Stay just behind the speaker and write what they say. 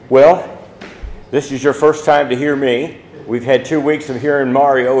Well, this is your first time to hear me. We've had 2 weeks of hearing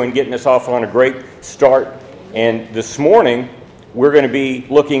Mario and getting us off on a great start. And this morning, we're going to be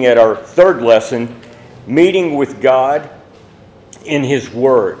looking at our third lesson, Meeting with God in His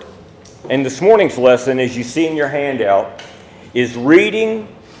Word. And this morning's lesson, as you see in your handout, is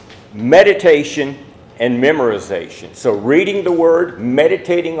reading, meditation, and memorization. So reading the Word,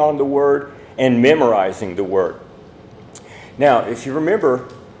 meditating on the Word, and memorizing the Word. Now, if you remember,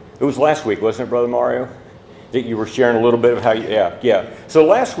 it was last week, wasn't it, Brother Mario? That you were sharing a little bit of how you, yeah. So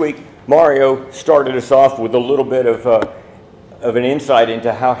last week, Mario started us off with a little bit of an insight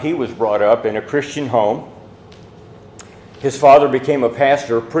into how he was brought up in a Christian home. His father became a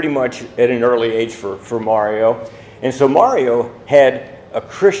pastor pretty much at an early age for Mario. And so Mario had a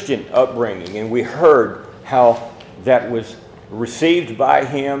Christian upbringing, and we heard how that was received by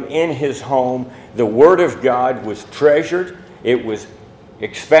him in his home. The Word of God was treasured, it was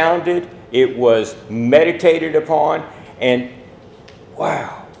expounded, it was meditated upon, and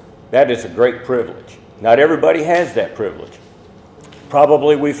wow, that is a great privilege. Not everybody has that privilege.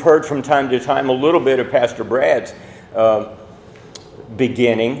 Probably we've heard from time to time a little bit of Pastor Brad's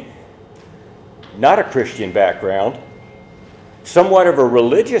beginning, not a Christian background, somewhat of a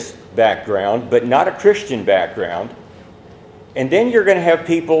religious background, but not a Christian background. And then you're going to have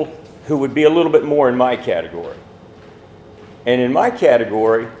people who would be a little bit more in my category. And in my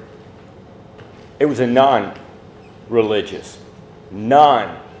category, it was a non-religious,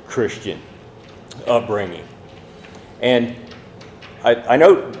 non-Christian upbringing. And I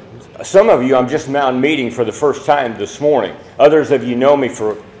know some of you I'm just now meeting for the first time this morning. Others of you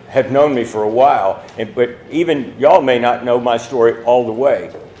have known me for a while, but even y'all may not know my story all the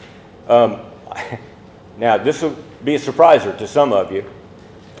way. Now, this will be a surpriser to some of you.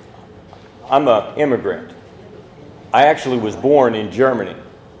 I'm an immigrant. I actually was born in Germany.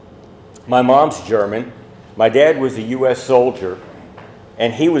 My mom's German. My dad was a U.S. soldier,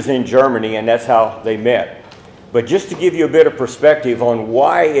 and he was in Germany, and that's how they met. But just to give you a bit of perspective on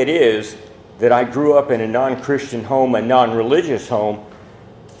why it is that I grew up in a non-Christian home, a non-religious home,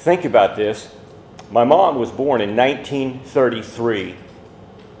 think about this. My mom was born in 1933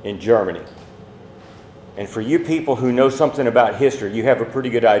 in Germany. And for you people who know something about history, you have a pretty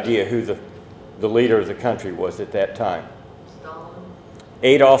good idea who the leader of the country was at that time. Stalin?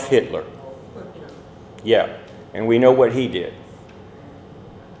 Adolf Hitler. Yeah, and we know what he did.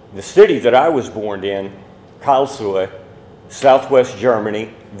 The city that I was born in, Karlsruhe, southwest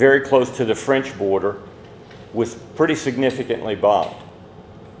Germany, very close to the French border, was pretty significantly bombed.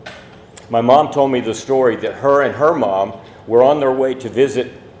 My mom told me the story that her and her mom were on their way to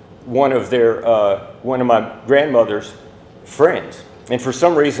visit one of my grandmother's friends. And for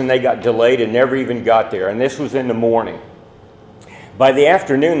some reason they got delayed and never even got there. And this was in the morning. By the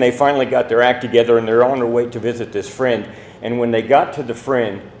afternoon, they finally got their act together and they're on their way to visit this friend. And when they got to the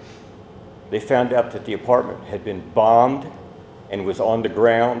friend, they found out that the apartment had been bombed and was on the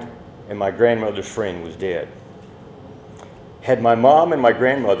ground, and my grandmother's friend was dead. Had my mom and my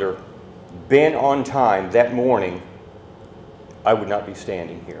grandmother been on time that morning, I would not be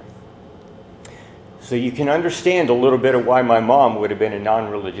standing here. So you can understand a little bit of why my mom would have been a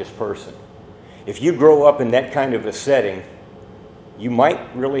non-religious person. If you grow up in that kind of a setting, you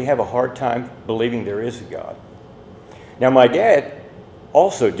might really have a hard time believing there is a God. Now, my dad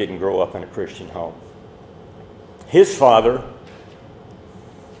also didn't grow up in a Christian home. His father,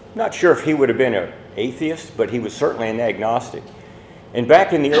 not sure if he would have been an atheist, but he was certainly an agnostic. And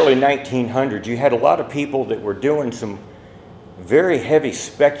back in the early 1900s, you had a lot of people that were doing some very heavy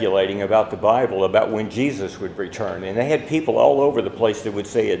speculating about the Bible, about when Jesus would return. And they had people all over the place that would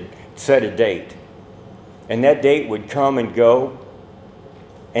set a date. And that date would come and go.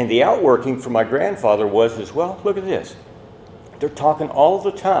 And the outworking for my grandfather was as well, look at this. They're talking all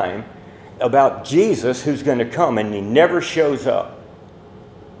the time about Jesus who's going to come, and he never shows up.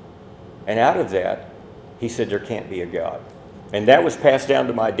 And out of that, he said there can't be a God. And that was passed down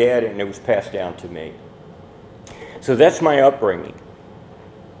to my dad, and it was passed down to me. So that's my upbringing.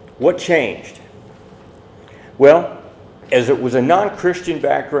 What changed? Well, as it was a non-Christian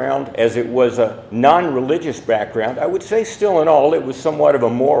background, as it was a non-religious background, I would say still in all, it was somewhat of a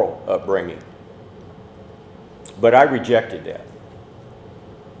moral upbringing. But I rejected that.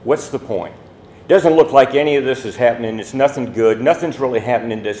 What's the point? It doesn't look like any of this is happening. It's nothing good. Nothing's really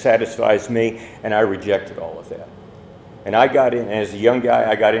happening that satisfies me, and I rejected all of that. And I got in, as a young guy,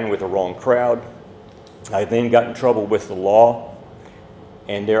 I got in with the wrong crowd. I then got in trouble with the law,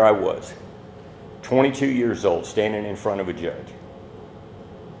 and there I was, 22 years old, standing in front of a judge.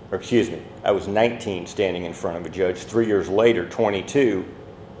 Or excuse me, I was 19 standing in front of a judge. 3 years later, 22,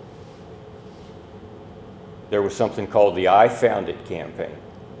 there was something called the I Found It campaign.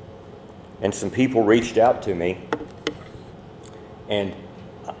 And some people reached out to me, and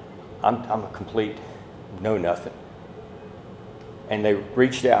I'm a complete know-nothing. And they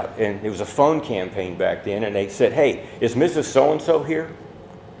reached out, and it was a phone campaign back then, and they said, hey, is Mrs. So-and-so here?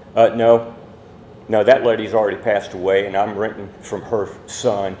 No, that lady's already passed away, and I'm renting from her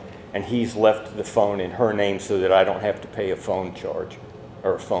son, and he's left the phone in her name so that I don't have to pay a phone charge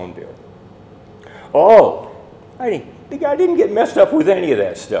or a phone bill. Oh, the guy didn't get messed up with any of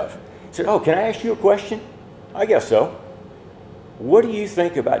that stuff. He said, oh, can I ask you a question? I guess so. What do you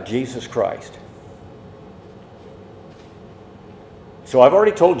think about Jesus Christ? So I've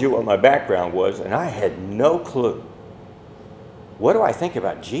already told you what my background was, and I had no clue. What do I think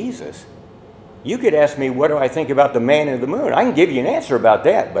about Jesus? You could ask me, what do I think about the man in the moon? I can give you an answer about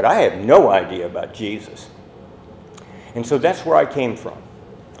that, but I have no idea about Jesus. And so that's where I came from.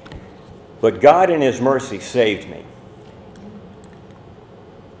 But God in His mercy saved me.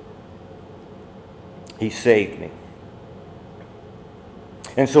 He saved me.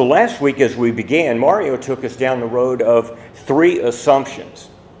 And so last week as we began, Mario took us down the road of 3 assumptions.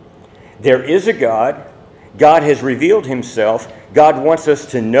 There is a God. God has revealed Himself. God wants us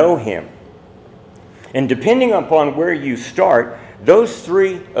to know Him. And depending upon where you start, those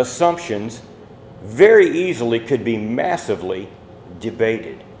 3 assumptions very easily could be massively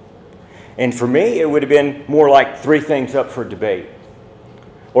debated. And for me, it would have been more like 3 things up for debate,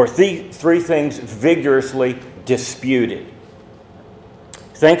 or 3 things vigorously disputed.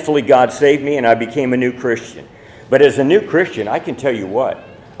 Thankfully, God saved me and I became a new Christian. But as a new Christian, I can tell you what,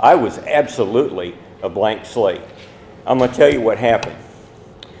 I was absolutely a blank slate. I'm going to tell you what happened.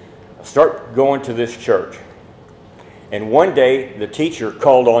 I start going to this church. And one day, the teacher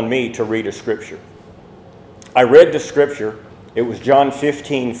called on me to read a scripture. I read the scripture. It was John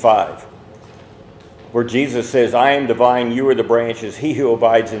 15:5, where Jesus says, I am the vine, you are the branches. He who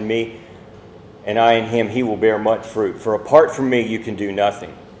abides in me, and I in him, he will bear much fruit. For apart from me, you can do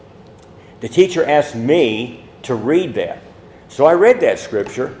nothing. The teacher asked me to read that. So I read that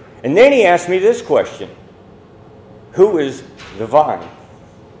scripture, and then he asked me this question. Who is the vine?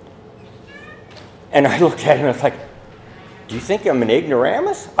 And I looked at him and I was like, do you think I'm an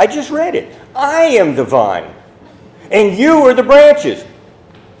ignoramus? I just read it. I am the vine, and you are the branches.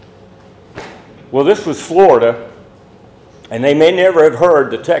 Well, this was Florida, and they may never have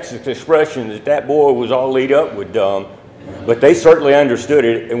heard the Texas expression that boy was all laid up with dumb, but they certainly understood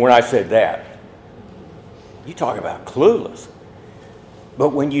it. And when I said that, you talk about clueless. But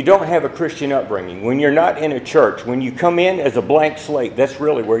when you don't have a Christian upbringing, when you're not in a church, when you come in as a blank slate, that's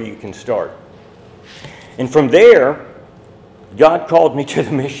really where you can start. And from there, God called me to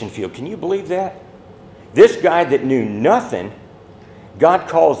the mission field. Can you believe that? This guy that knew nothing, God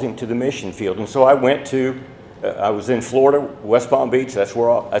calls him to the mission field. And so I went to, I was in Florida, West Palm Beach. That's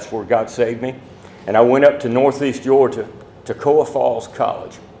where God saved me. And I went up to Northeast Georgia, to Toccoa Falls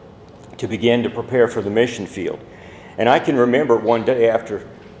College, to begin to prepare for the mission field. And I can remember one day after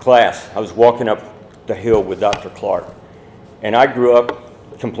class, I was walking up the hill with Dr. Clark. And I grew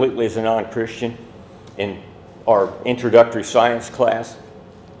up completely as a non-Christian. In our introductory science class,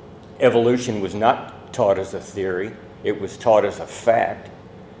 evolution was not taught as a theory. It was taught as a fact.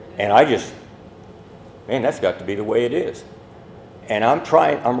 And that's got to be the way it is. And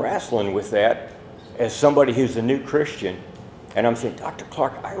I'm wrestling with that as somebody who's a new Christian. And I'm saying, Dr.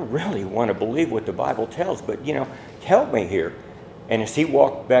 Clark, I really want to believe what the Bible tells, but, help me here. And as he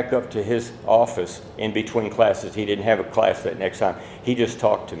walked back up to his office in between classes, he didn't have a class that next time, he just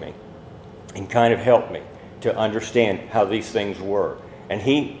talked to me and kind of helped me to understand how these things were. And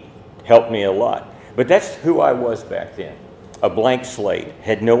he helped me a lot. But that's who I was back then, a blank slate,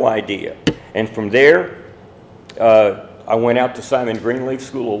 had no idea. And from there, I went out to Simon Greenleaf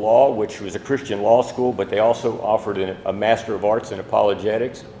School of Law, which was a Christian law school, but they also offered a Master of Arts in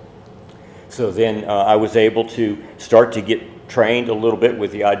Apologetics. So then I was able to start to get trained a little bit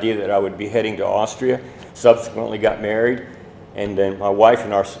with the idea that I would be heading to Austria. Subsequently got married. And then my wife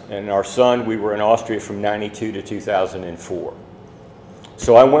and our son, we were in Austria from 92 to 2004.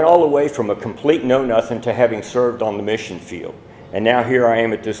 So I went all the way from a complete know-nothing to having served on the mission field. And now here I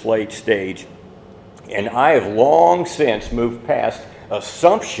am at this late stage. And I have long since moved past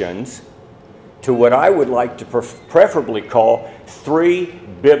assumptions to what I would like to preferably call 3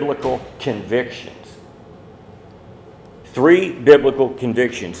 biblical convictions. 3 biblical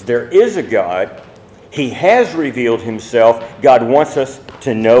convictions. There is a God. He has revealed himself. God wants us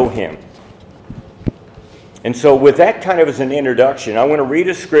to know him. And so with that kind of as an introduction, I want to read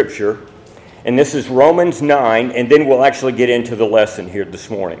a scripture, and this is Romans 9, and then we'll actually get into the lesson here this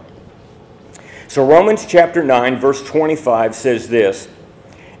morning. So Romans chapter 9, verse 25 says this,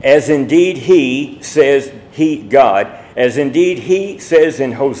 as indeed he says, as indeed he says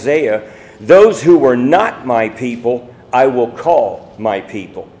in Hosea, those who were not my people, I will call my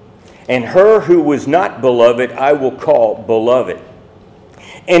people. And her who was not beloved, I will call beloved.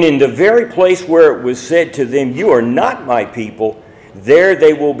 And in the very place where it was said to them, you are not my people, there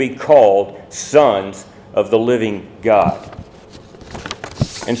they will be called sons of the living God.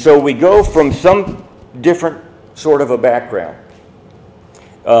 And so we go from some different sort of a background.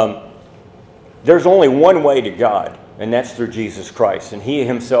 There's only one way to God, and that's through Jesus Christ. And he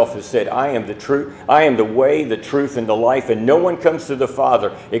himself has said, I am the truth, I am the way, the truth, and the life, and no one comes to the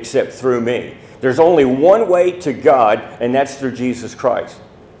Father except through me. There's only one way to God, and that's through Jesus Christ.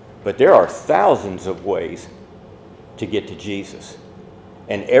 But there are thousands of ways to get to Jesus.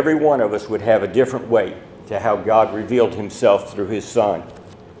 And every one of us would have a different way to how God revealed himself through his Son.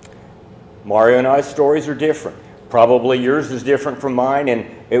 Mario and I's stories are different. Probably yours is different from mine, and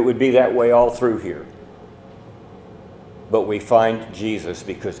it would be that way all through here. But we find Jesus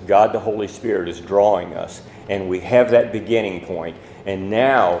because God the Holy Spirit is drawing us, and we have that beginning point. And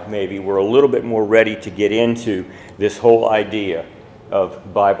now maybe we're a little bit more ready to get into this whole idea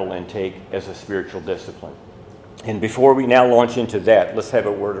of Bible intake as a spiritual discipline. And before we now launch into that, let's have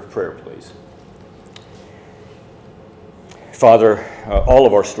a word of prayer, please. Father, all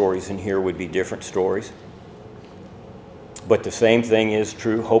of our stories in here would be different stories. But the same thing is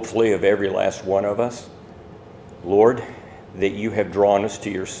true, hopefully, of every last one of us. Lord, that you have drawn us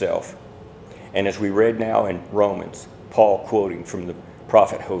to yourself. And as we read now in Romans, Paul quoting from the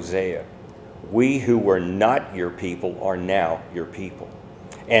prophet Hosea, we who were not your people are now your people.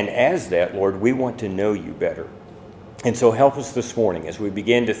 And as that, Lord, we want to know you better. And so help us this morning as we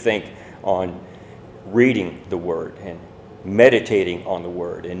begin to think on reading the Word and meditating on the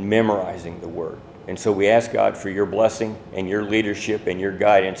Word and memorizing the Word. And so we ask God for your blessing and your leadership and your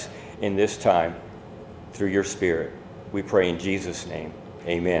guidance in this time through your Spirit. We pray in Jesus' name.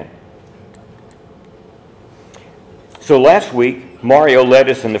 Amen. So last week, Mario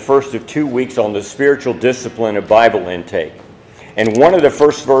led us in the first of 2 weeks on the spiritual discipline of Bible intake. And one of the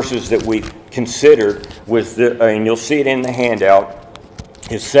first verses that we considered was, and you'll see it in the handout,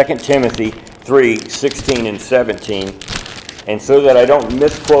 is 2 Timothy 3:16 and 17. And so that I don't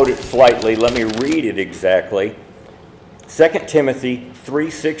misquote it slightly, let me read it exactly. 2 Timothy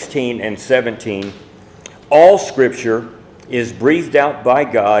 3:16 and 17. All Scripture is breathed out by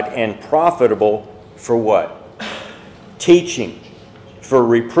God and profitable for what? Teaching, for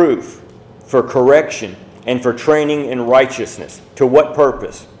reproof, for correction, and for training in righteousness. To what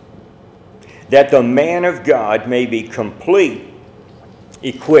purpose? That the man of God may be complete,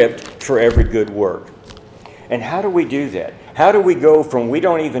 equipped for every good work. And how do we do that? How do we go from we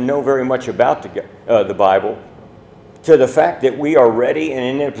don't even know very much about the Bible to the fact that we are ready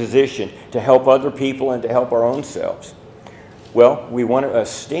and in a position to help other people and to help our own selves? Well, we want to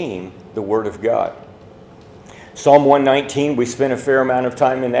esteem the Word of God. Psalm 119, we spent a fair amount of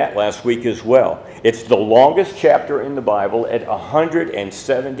time in that last week as well. It's the longest chapter in the Bible at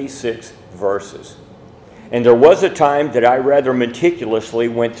 176 verses. And there was a time that I rather meticulously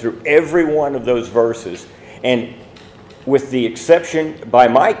went through every one of those verses, and with the exception, by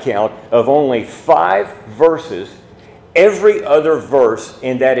my count, of only 5 verses, every other verse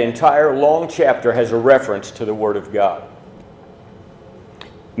in that entire long chapter has a reference to the Word of God.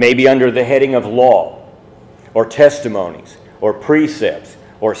 Maybe under the heading of law, or testimonies, or precepts,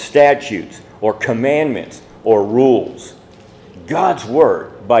 or statutes, or commandments, or rules. God's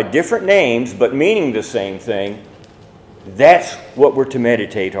Word, by different names but meaning the same thing, that's what we're to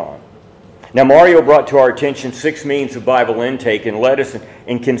meditate on. Now, Mario brought to our attention 6 means of Bible intake and led us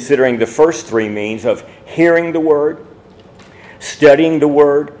in considering the first 3 means of hearing the Word, studying the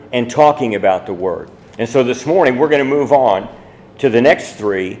Word, and talking about the Word. And so this morning we're going to move on to the next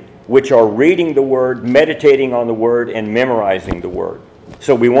 3, which are reading the Word, meditating on the Word, and memorizing the Word.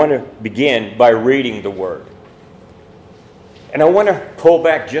 So we want to begin by reading the Word. And I want to pull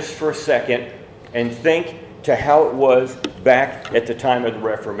back just for a second and think to how it was back at the time of the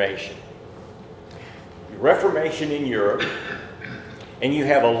Reformation. Reformation in Europe, and you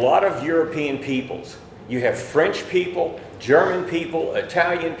have a lot of European peoples. You have French people, German people,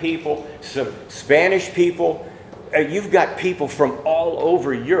 Italian people, some Spanish people. You've got people from all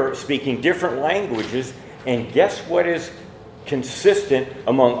over Europe speaking different languages, and guess what is consistent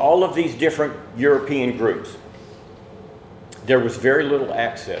among all of these different European groups? There was very little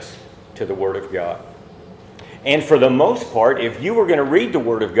access to the Word of God. And for the most part, if you were going to read the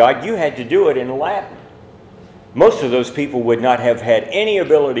Word of God, you had to do it in Latin. Most of those people would not have had any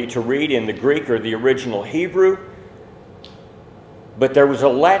ability to read in the Greek or the original Hebrew, but there was a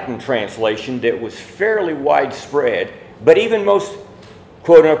Latin translation that was fairly widespread. But even most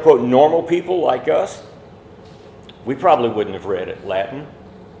quote-unquote normal people like us, we probably wouldn't have read it Latin.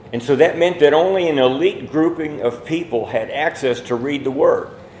 And so that meant that only an elite grouping of people had access to read the Word.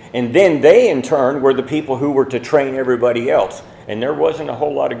 And then they, in turn, were the people who were to train everybody else. And there wasn't a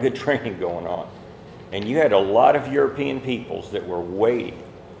whole lot of good training going on. And you had a lot of European peoples that were waiting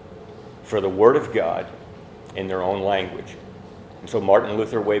for the Word of God in their own language. And so Martin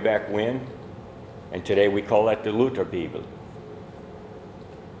Luther way back when, and today we call that the Luther Bible.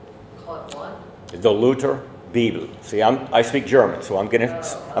 Call it what? The Luther Bible. See, I speak German, so I'm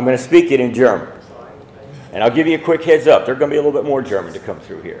gonna speak it in German. And I'll give you a quick heads up. There's going to be a little bit more German to come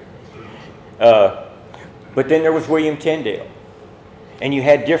through here. But then there was William Tyndale. And you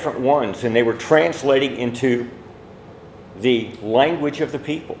had different ones, and they were translating into the language of the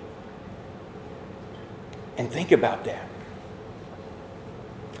people. And think about that.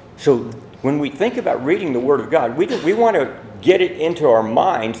 So when we think about reading the Word of God, we want to get it into our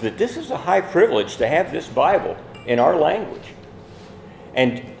minds that this is a high privilege to have this Bible in our language.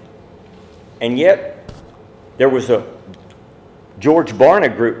 And yet, there was a George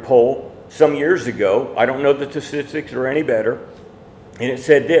Barna Group poll some years ago. I don't know that the statistics are any better. And it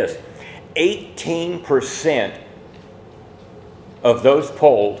said this: 18% of those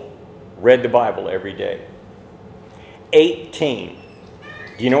polled read the Bible every day. 18.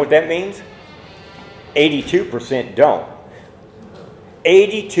 Do you know what that means? 82% don't.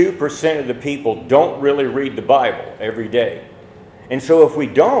 82% of the people don't really read the Bible every day. And so if we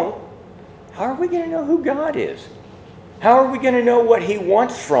don't, how are we going to know who God is? How are we going to know what He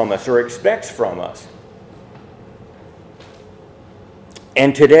wants from us or expects from us?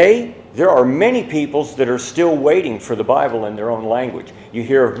 And today, there are many peoples that are still waiting for the Bible in their own language. You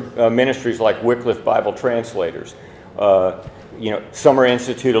hear of ministries like Wycliffe Bible Translators, Summer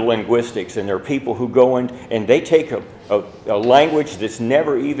Institute of Linguistics, and there are people who go in and they take a language that's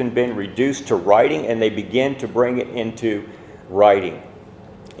never even been reduced to writing and they begin to bring it into writing.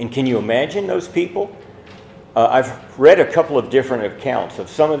 And can you imagine those people? I've read a couple of different accounts of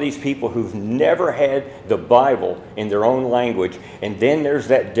some of these people who've never had the Bible in their own language, and then there's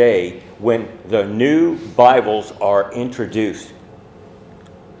that day when the new Bibles are introduced.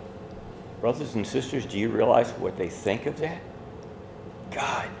 Brothers and sisters, do you realize what they think of that?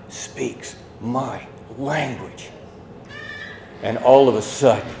 God speaks my language. And all of a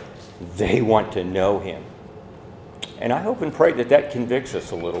sudden, they want to know Him. And I hope and pray that that convicts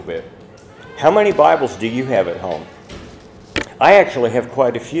us a little bit. How many Bibles do you have at home? I actually have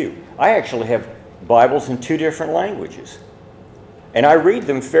quite a few. I actually have Bibles in 2 different languages. And I read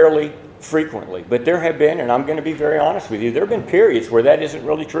them fairly frequently. But there have been, and I'm going to be very honest with you, there have been periods where that isn't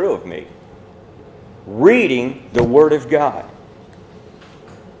really true of me. Reading the Word of God.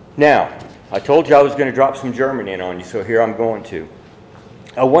 Now, I told you I was going to drop some German in on you, so here I'm going to.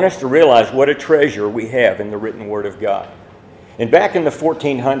 I want us to realize what a treasure we have in the written Word of God. And back in the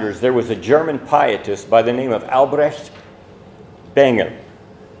 1400s, there was a German pietist by the name of Albrecht Bengel.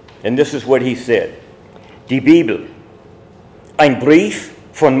 And this is what he said. Die Bibel, ein Brief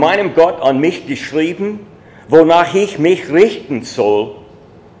von meinem Gott an mich geschrieben, wonach ich mich richten soll,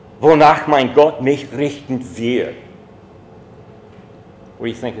 wonach mein Gott mich richten wird. What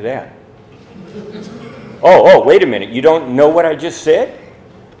do you think of that? Oh, wait a minute. You don't know what I just said?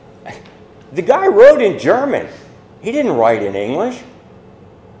 The guy wrote in German. He didn't write in English.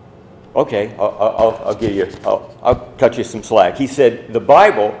 Okay, I'll give you. I'll cut you some slack. He said the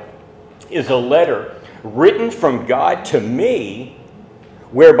Bible is a letter written from God to me,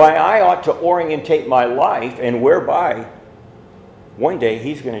 whereby I ought to orientate my life, and whereby one day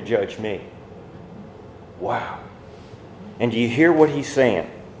He's going to judge me. Wow! And do you hear what he's saying?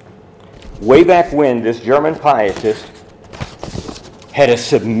 Way back when, this German pietist had a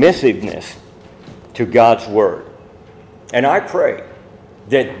submissiveness to God's Word. And I pray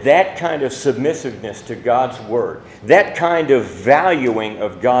that that kind of submissiveness to God's Word, that kind of valuing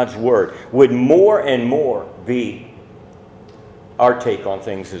of God's Word, would more and more be our take on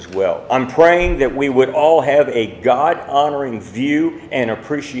things as well. I'm praying that we would all have a God-honoring view and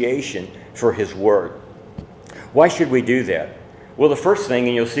appreciation for His Word. Why should we do that? Well, the first thing,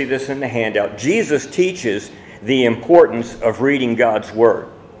 and you'll see this in the handout, Jesus teaches the importance of reading God's Word.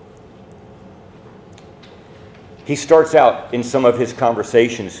 He starts out in some of his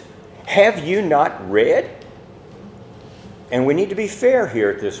conversations, have you not read? And we need to be fair here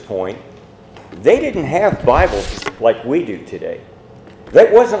at this point. They didn't have Bibles like we do today.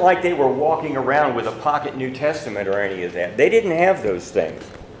 That wasn't like they were walking around with a pocket New Testament or any of that. They didn't have those things.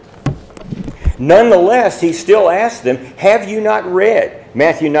 Nonetheless, he still asked them, have you not read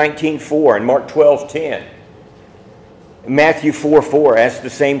Matthew 19:4 and Mark 12:10? Matthew 4:4 asked the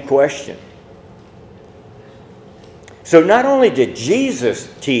same question. So not only did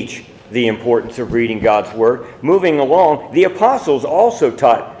Jesus teach the importance of reading God's Word, moving along, the apostles also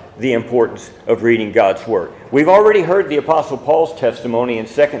taught the importance of reading God's Word. We've already heard the Apostle Paul's testimony in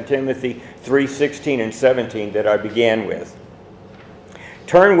 2 Timothy 3:16 and 17 that I began with.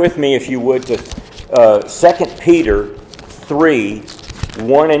 Turn with me, if you would, to 2 Peter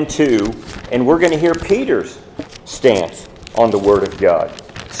 3:1 and 2, and we're going to hear Peter's stance on the Word of God.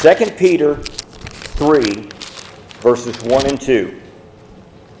 2 Peter 3, verses 1 and 2.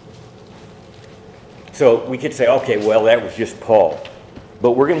 So we could say, okay, well, that was just Paul.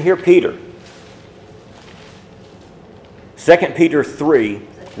 But we're going to hear Peter. 2 Peter 3,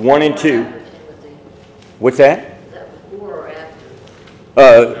 1 and 2. What's that? Is that before or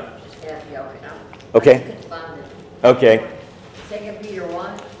after? Okay. Okay. 2 Peter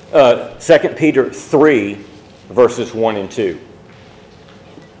 1? 2 Peter 3, verses 1 and 2.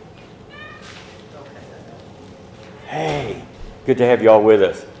 Hey, good to have you all with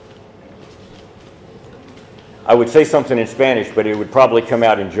us. I would say something in Spanish, but it would probably come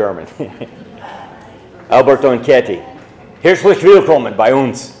out in German. Alberto Enquete. Herzlich willkommen bei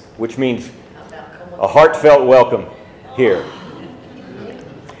uns, which means a heartfelt welcome here.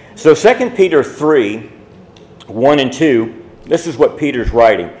 So 2 Peter 3, 1 and 2, this is what Peter's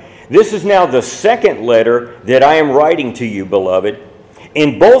writing. This is now the second letter that I am writing to you, beloved.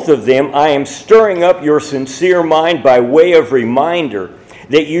 In both of them, I am stirring up your sincere mind by way of reminder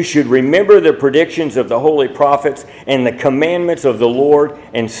that you should remember the predictions of the holy prophets and the commandments of the Lord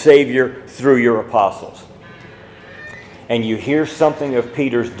and Savior through your apostles. And you hear something of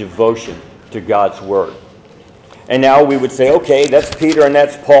Peter's devotion to God's Word. And now we would say, okay, that's Peter and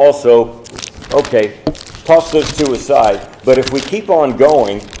that's Paul, so, okay, toss those two aside. But if we keep on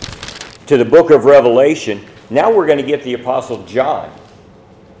going to the book of Revelation, now we're going to get the Apostle John.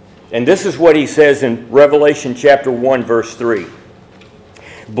 And this is what he says in Revelation chapter 1, verse 3.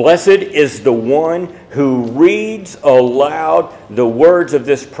 Blessed is the one who reads aloud the words of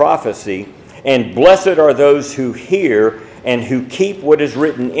this prophecy, and blessed are those who hear and who keep what is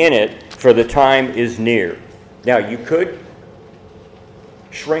written in it, for the time is near. Now, you could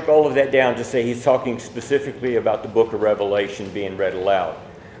shrink all of that down to say he's talking specifically about the book of Revelation being read aloud.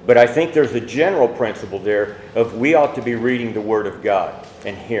 But I think there's a general principle there of we ought to be reading the Word of God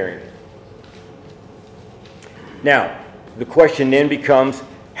and hearing it. Now, the question then becomes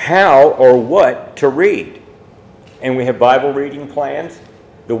how or what to read. And we have Bible reading plans.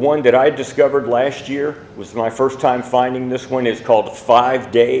 The one that I discovered last year was my first time finding this one. It's called a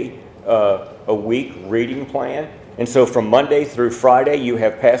 5-day a week reading plan. And so from Monday through Friday, you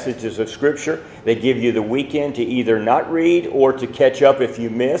have passages of Scripture. They give you the weekend to either not read or to catch up if you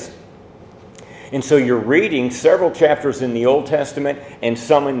miss. And so you're reading several chapters in the Old Testament and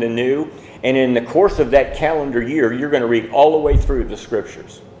some in the New. And in the course of that calendar year, you're going to read all the way through the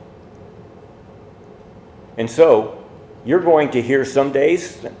Scriptures. And so you're going to hear some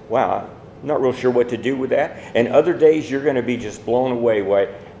days, wow, I'm not real sure what to do with that. And other days, you're going to be just blown away by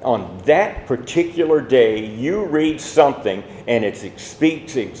on that particular day, you read something and it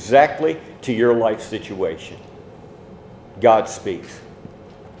speaks exactly to your life situation. God speaks.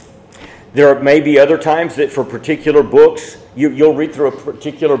 There may be other times that for particular books, you'll read through a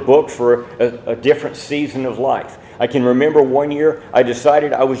particular book for a different season of life. I can remember one year I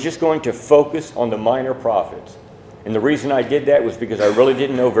decided I was just going to focus on the minor prophets. And the reason I did that was because I really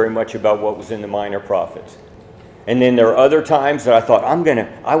didn't know very much about what was in the minor prophets. And then there are other times that I thought,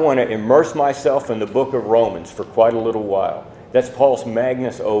 I want to immerse myself in the book of Romans for quite a little while. That's Paul's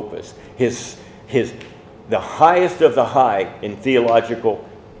magnus opus, the highest of the high in theological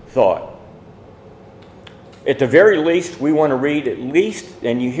thought. At the very least, we want to read at least,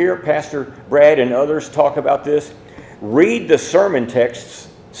 and you hear Pastor Brad and others talk about this, read the sermon texts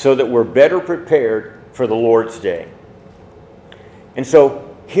so that we're better prepared for the Lord's Day. And so,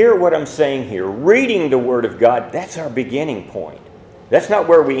 hear what I'm saying here. Reading the Word of God, that's our beginning point. That's not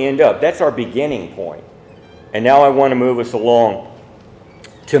where we end up. That's our beginning point. And now I want to move us along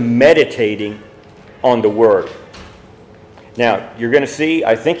to meditating on the Word. Now, you're going to see,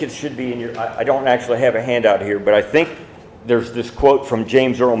 I think it should be in your, I don't actually have a handout here, but I think there's this quote from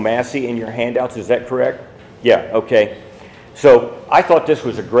James Earl Massey in your handouts. Is that correct? Yeah, okay. So I thought this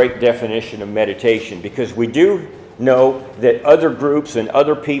was a great definition of meditation because we do know that other groups and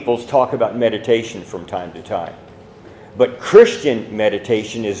other peoples talk about meditation from time to time. But Christian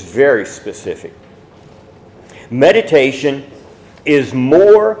meditation is very specific. Meditation is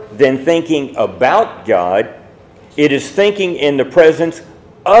more than thinking about God. It is thinking in the presence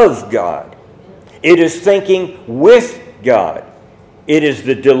of God. It is thinking with God. It is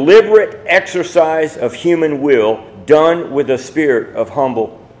the deliberate exercise of human will done with a spirit of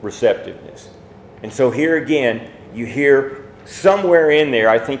humble receptiveness. And so here again, you hear somewhere in there,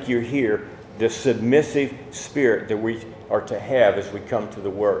 I think you hear the submissive spirit that we are to have as we come to the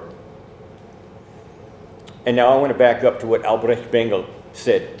Word. And now I want to back up to what Albrecht Bengel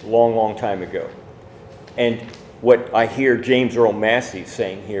said long time ago. And what I hear James Earl Massey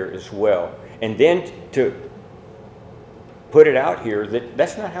saying here as well. And then to put it out here that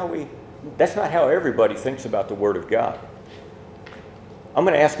that's not how everybody thinks about the Word of God. I'm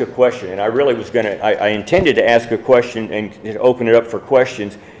going to ask a question, and I intended to ask a question and open it up for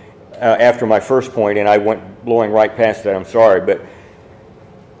questions after my first point, and I went blowing right past that, I'm sorry. But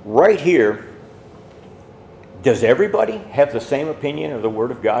right here, does everybody have the same opinion of the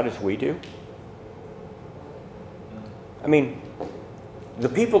Word of God as we do? I mean, the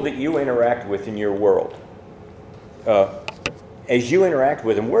people that you interact with in your world, as you interact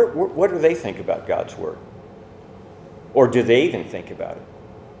with them, what do they think about God's Word? Or do they even think about it?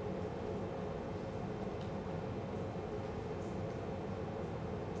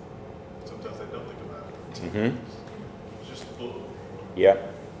 Sometimes they don't think about it. Mm-hmm. It's just a book. Yeah.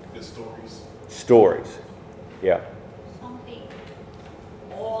 It's stories. Stories. Yeah. Something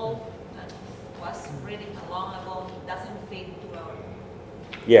all that was written long ago doesn't fit to our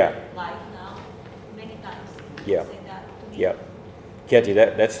Yeah. life now. Many times. Yeah. Say that to me. Yeah. Ketty,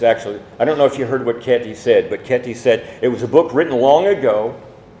 that's actually, I don't know if you heard what Ketty said, but Ketty said it was a book written long ago,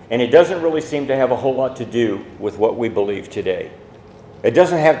 and it doesn't really seem to have a whole lot to do with what we believe today. It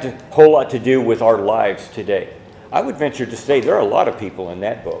doesn't have a whole lot to do with our lives today. I would venture to say there are a lot of people in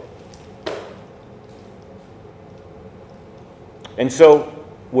that book. And so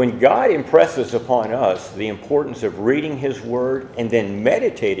when God impresses upon us the importance of reading His Word and then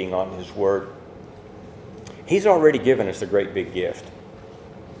meditating on His Word, He's already given us a great big gift.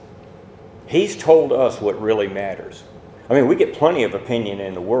 He's told us what really matters. I mean, we get plenty of opinion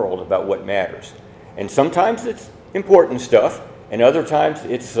in the world about what matters. And sometimes it's important stuff, and other times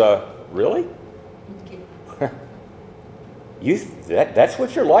it's, really? That's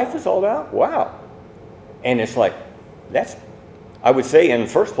what your life is all about? Wow. And it's like, I would say in the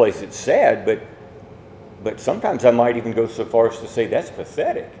first place it's sad, but sometimes I might even go so far as to say that's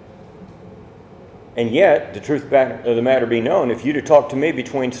pathetic. And yet, the truth of the matter be known, if you'd have talked to me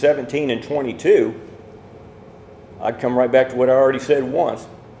between 17 and 22, I'd come right back to what I already said once.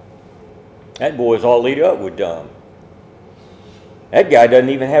 That boy's all lit up with dumb. That guy doesn't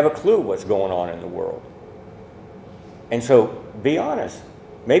even have a clue what's going on in the world. And so, be honest.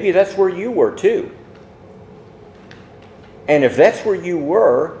 Maybe that's where you were too. And if that's where you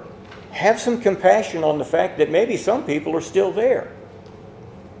were, have some compassion on the fact that maybe some people are still there.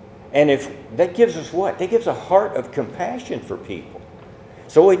 And if that gives us what? That gives a heart of compassion for people.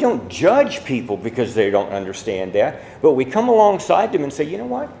 So we don't judge people because they don't understand that, but we come alongside them and say, you know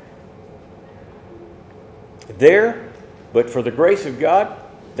what? There, but for the grace of God,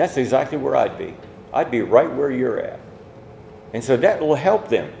 that's exactly where I'd be. I'd be right where you're at. And so that will help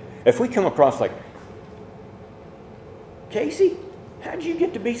them. If we come across like, Casey, how did you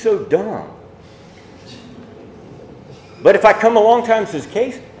get to be so dumb? But if I come alongside and says,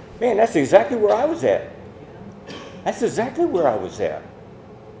 Casey, man, that's exactly where I was at. That's exactly where I was at.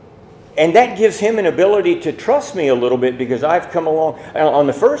 And that gives him an ability to trust me a little bit because I've come along. On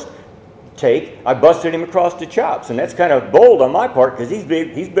the first take, I busted him across the chops. And that's kind of bold on my part because he's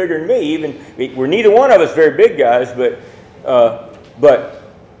big. He's bigger than me. We're neither one of us very big guys. But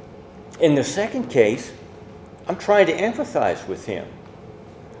in the second case, I'm trying to empathize with him.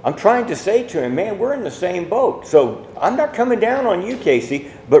 I'm trying to say to him, man, we're in the same boat. So I'm not coming down on you,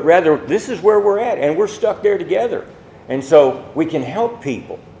 Casey, but rather this is where we're at, and we're stuck there together. And so we can help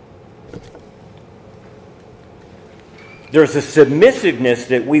people. There's a submissiveness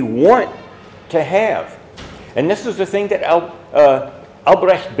that we want to have. And this is the thing that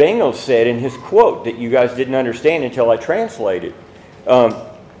Albrecht Bengel said in his quote that you guys didn't understand until I translated.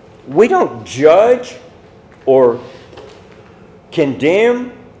 We don't judge or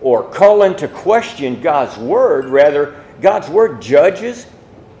condemn or call into question God's Word. Rather, God's Word judges,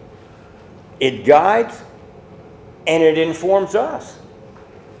 it guides, and it informs us.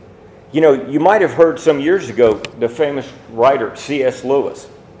 You know, you might have heard some years ago the famous writer C.S. Lewis.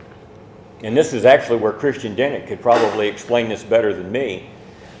 And this is actually where Christian Dennett could probably explain this better than me.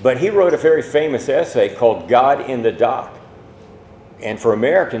 But he wrote a very famous essay called God in the Dock. And for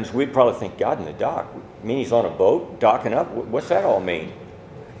Americans, we'd probably think, God in the dock? I mean, he's on a boat, docking up? What's that all mean?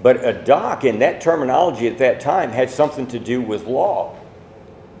 But a dock, in that terminology at that time, had something to do with law.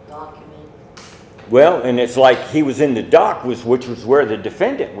 Document. Well, and it's like he was in the dock, which was where the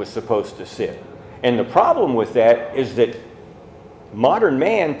defendant was supposed to sit. And the problem with that is that modern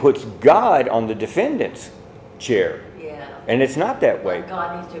man puts God on the defendant's chair. Yeah. And it's not that way.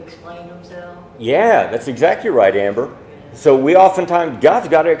 God needs to explain himself. Yeah, that's exactly right, Amber. So we oftentimes, God's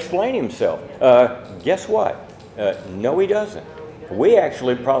got to explain himself. Guess what? No, he doesn't. We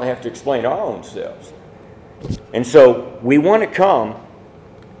actually probably have to explain our own selves. And so we want to come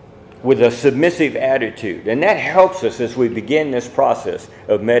with a submissive attitude. And that helps us as we begin this process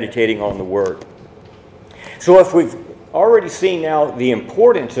of meditating on the Word. So if we've already seen now the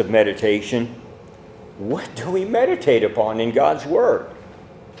importance of meditation, what do we meditate upon in God's Word?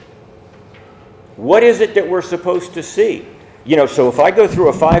 What is it that we're supposed to see? You know, so if I go through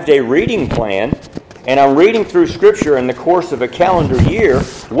a 5-day reading plan and I'm reading through Scripture in the course of a calendar year,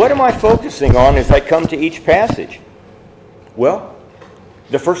 what am I focusing on as I come to each passage? Well,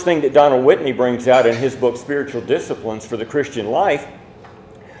 the first thing that Donald Whitney brings out in his book, Spiritual Disciplines for the Christian Life,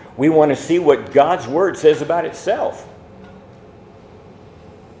 we want to see what God's Word says about itself.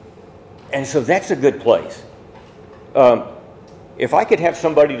 And so that's a good place. If I could have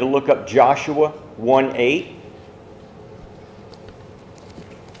somebody to look up Joshua 1:8.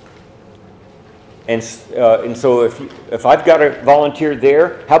 And so if I've got a volunteer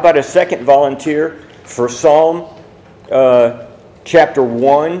there, how about a second volunteer for Psalm chapter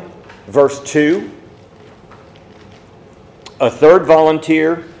 1, verse 2? A third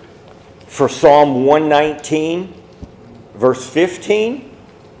volunteer for Psalm 119, verse 15.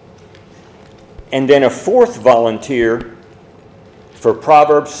 And then a fourth volunteer for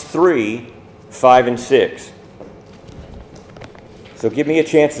Proverbs 3, 5, and 6. So give me a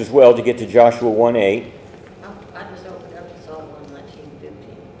chance as well to get to Joshua 1:8. I just opened up to Psalm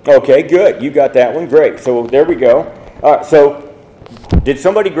 119:15. Okay, good. You got that one. Great. So there we go. All right, so did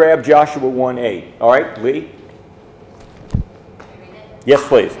somebody grab Joshua 1:8? All right, Lee? Read it? Yes,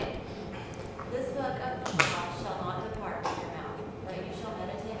 please. This book of the law shall not depart from your mouth, but you shall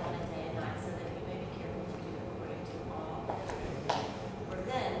meditate on it day and night, so that you may be careful to do according to all that is written. For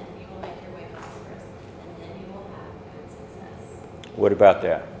then you will make your way prosperous, and then you will have good success. What about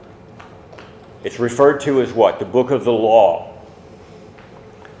that? It's referred to as what? The book of the law.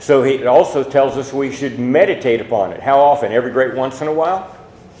 So it also tells us we should meditate upon it. How often? Every great once in a while?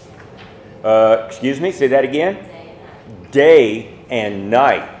 Excuse me, say that again? Day and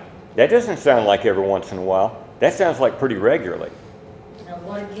night. That doesn't sound like every once in a while. That sounds like pretty regularly. Now,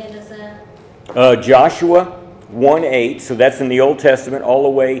 what again is that? Joshua 1:8, so that's in the Old Testament all the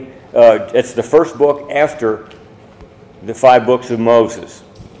way, it's the first book after the 5 books of Moses.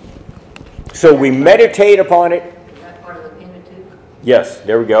 So we meditate upon it. Is that part of the Pentateuch? Yes,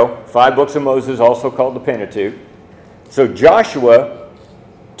 there we go. 5 books of Moses, also called the Pentateuch. So Joshua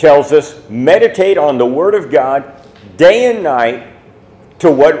tells us, meditate on the Word of God day and night to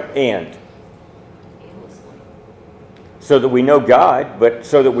what end? So that we know God, but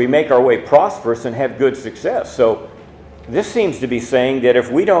so that we make our way prosperous and have good success. So this seems to be saying that if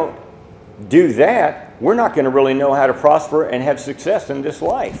we don't do that, we're not going to really know how to prosper and have success in this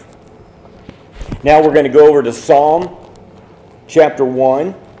life. Now we're going to go over to Psalm chapter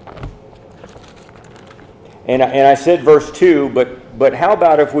 1. And I said verse 2, but how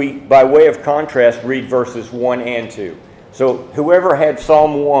about if we, by way of contrast, read verses 1 and 2? So whoever had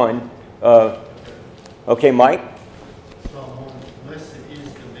Psalm 1, okay, Mike? Psalm 1, blessed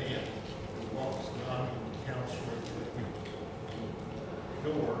is the man who walks not in the counsel of the wicked,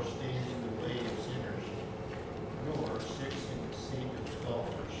 nor stands in the way of sinners, nor sits in the seat of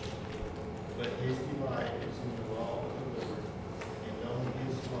scoffers. But his delight is in the law of the Lord, and on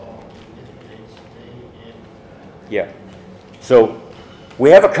his law he meditates day and night. Yeah. So we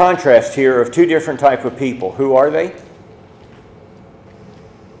have a contrast here of 2 different types of people. Who are they? The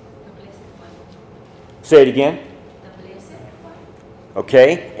blessed one. Say it again. The blessed one.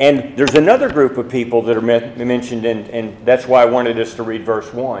 Okay, and there's another group of people that are mentioned, and that's why I wanted us to read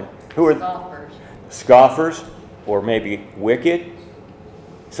verse 1. Who are Scoffers. scoffers, or maybe wicked?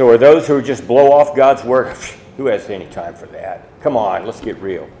 So are those who just blow off God's word? Who has any time for that? Come on, let's get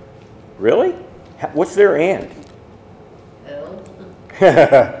real. Really? What's their end? Hell.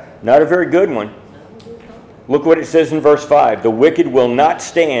 Not a very good one. Look what it says in verse 5. The wicked will not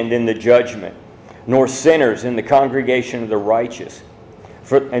stand in the judgment, nor sinners in the congregation of the righteous.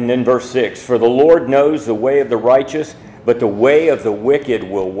 And then verse 6, for the Lord knows the way of the righteous, but the way of the wicked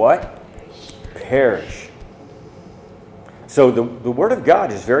will what? Perish. So the Word of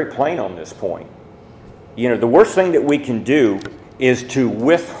God is very plain on this point. You know, the worst thing that we can do is to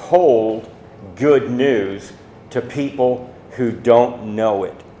withhold good news to people who don't know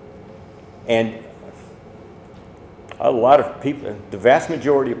it. And a lot of people, the vast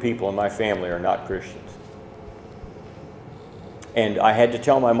majority of people in my family are not Christians. And I had to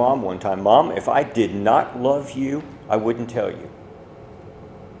tell my mom one time, Mom, if I did not love you, I wouldn't tell you.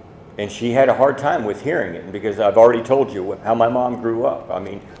 And she had a hard time with hearing it because I've already told you how my mom grew up. I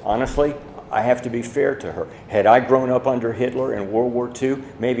mean, honestly, I have to be fair to her. Had I grown up under Hitler in World War II,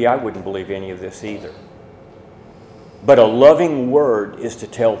 maybe I wouldn't believe any of this either. But a loving word is to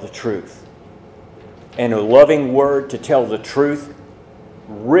tell the truth. And a loving word to tell the truth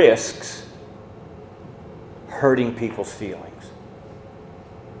risks hurting people's feelings.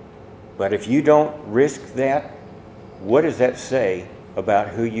 But if you don't risk that, what does that say about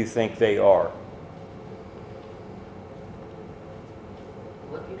who you think they are?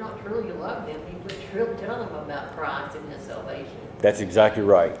 Well, if you don't truly love them, you would truly tell them about Christ and His salvation. That's exactly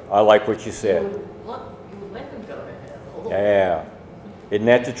right. I like what you said. You would let them go to hell. Yeah. Isn't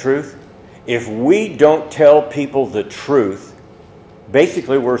that the truth? If we don't tell people the truth,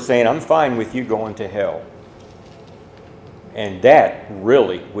 basically we're saying, I'm fine with you going to hell. And that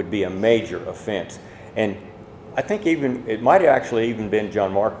really would be a major offense. And I think it might have actually even been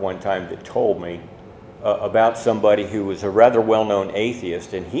John Mark one time that told me about somebody who was a rather well-known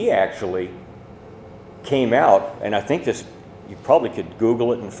atheist, and he actually came out, and I think this, you probably could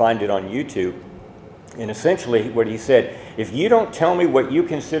Google it and find it on YouTube, and essentially what he said, if you don't tell me what you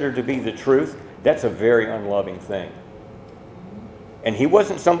consider to be the truth, that's a very unloving thing. And he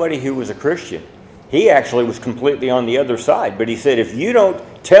wasn't somebody who was a Christian. He actually was completely on the other side. But he said, if you don't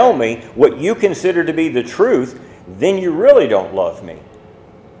tell me what you consider to be the truth, then you really don't love me.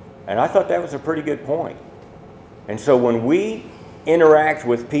 And I thought that was a pretty good point. And so when we interact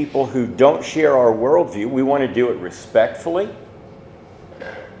with people who don't share our worldview, we want to do it respectfully.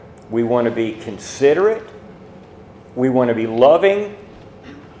 We want to be considerate. We want to be loving.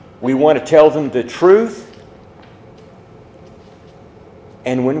 We want to tell them the truth.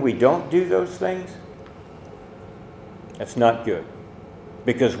 And when we don't do those things, that's not good.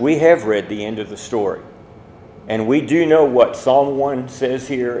 Because we have read the end of the story. And we do know what Psalm 1 says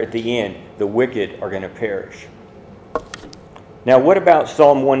here at the end, the wicked are going to perish. Now what about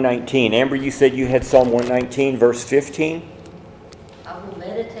Psalm 119? Amber, you said you had Psalm 119, verse 15? I will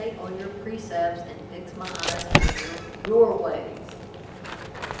meditate on your precepts and fix my eyes on your ways.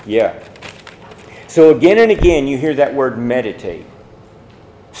 Yeah. So again and again you hear that word meditate.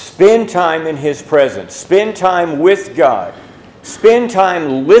 Spend time in His presence. Spend time with God. Spend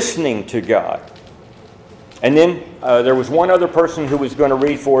time listening to God. And then there was one other person who was going to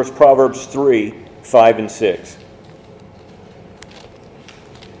read for us Proverbs 3, 5, and 6.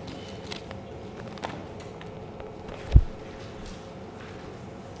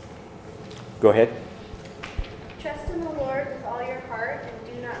 Go ahead. Trust in the Lord with all your heart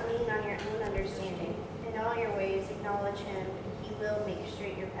and do not lean on your own understanding. In all your ways acknowledge Him, and He will make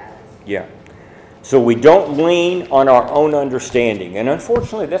straight your paths. Yeah. So we don't lean on our own understanding. And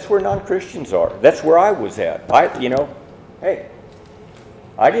unfortunately, that's where non-Christians are. That's where I was at. I didn't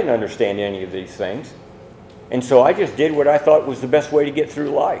understand any of these things. And so I just did what I thought was the best way to get through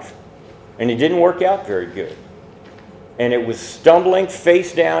life. And it didn't work out very good. And it was stumbling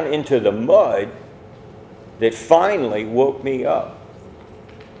face down into the mud that finally woke me up.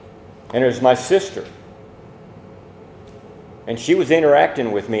 And it was my sister. And she was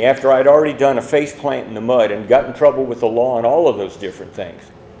interacting with me after I'd already done a face plant in the mud and got in trouble with the law and all of those different things.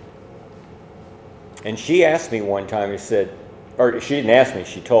 And she asked me one time, she didn't ask me,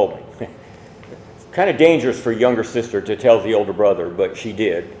 she told me. It's kind of dangerous for a younger sister to tell the older brother, but she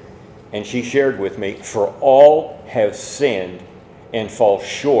did. And she shared with me, for all have sinned and fall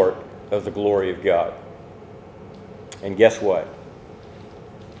short of the glory of God. And guess what?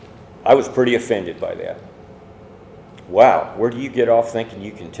 I was pretty offended by that. Wow, where do you get off thinking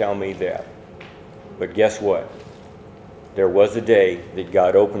you can tell me that? But guess what? There was a day that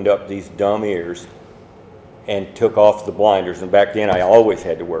God opened up these dumb ears and took off the blinders. And back then I always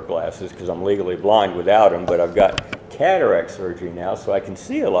had to wear glasses because I'm legally blind without them, but I've got cataract surgery now so I can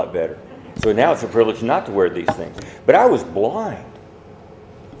see a lot better. So now it's a privilege not to wear these things. But I was blind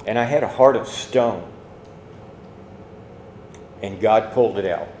and I had a heart of stone. And God pulled it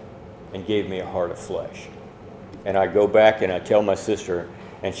out and gave me a heart of flesh. And I go back and I tell my sister,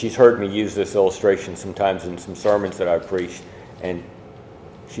 and she's heard me use this illustration sometimes in some sermons that I've preached, and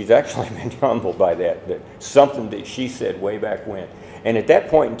She's actually been humbled by that something that she said way back when. And at that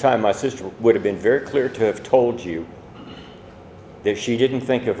point in time, my sister would have been very clear to have told you that she didn't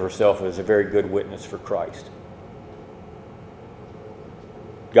think of herself as a very good witness for Christ.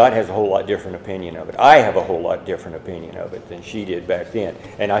 God has a whole lot different opinion of it. I have a whole lot different opinion of it than she did back then.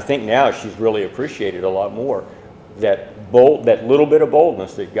 And I think now she's really appreciated a lot more that little bit of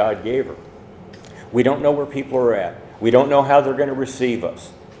boldness that God gave her. We don't know where people are at. We don't know how they're going to receive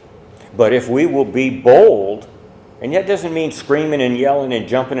us. But if we will be bold, and that doesn't mean screaming and yelling and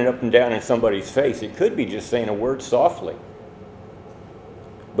jumping it up and down in somebody's face. It could be just saying a word softly.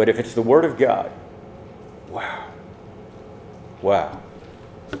 But if it's the Word of God, wow. Wow.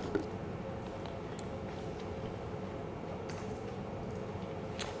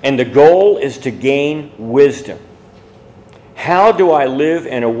 And the goal is to gain wisdom. How do I live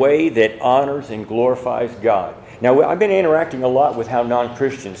in a way that honors and glorifies God? Now, I've been interacting a lot with how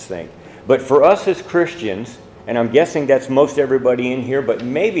non-Christians think. But for us as Christians, and I'm guessing that's most everybody in here, but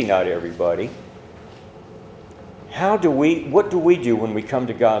maybe not everybody, what do we do when we come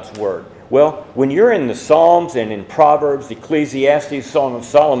to God's Word? Well, when you're in the Psalms and in Proverbs, Ecclesiastes, Song of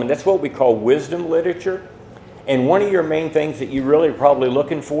Solomon, that's what we call wisdom literature. And one of your main things that you really are probably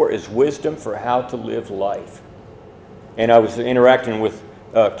looking for is wisdom for how to live life. And I was interacting with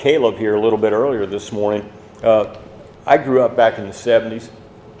Caleb here a little bit earlier this morning. I grew up back in the 70s,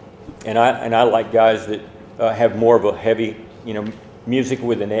 and I like guys that have more of a heavy, music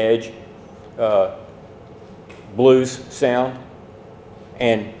with an edge, blues sound.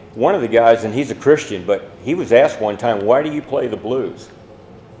 And one of the guys, and he's a Christian, but he was asked one time, "Why do you play the blues?"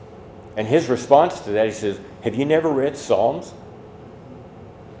 And his response to that, he says, "Have you never read Psalms?"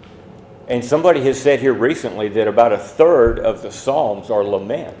 And somebody has said here recently that about a third of the Psalms are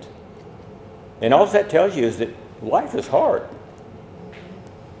lament. And all that tells you is that life is hard.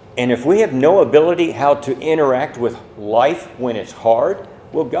 And if we have no ability how to interact with life when it's hard,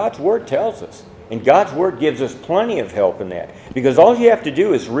 well, God's Word tells us. And God's Word gives us plenty of help in that. Because all you have to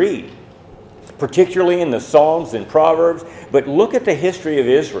do is read, particularly in the Psalms and Proverbs. But look at the history of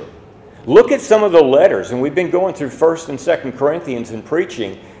Israel. Look at some of the letters, and we've been going through 1st and 2nd Corinthians and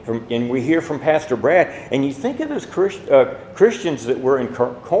preaching, and we hear from Pastor Brad, and you think of those Christians that were in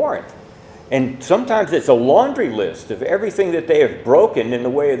Corinth, and sometimes it's a laundry list of everything that they have broken in the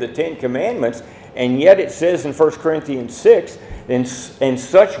way of the 10 Commandments, and yet it says in 1 Corinthians 6, and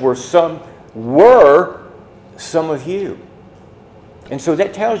such were some of you. And so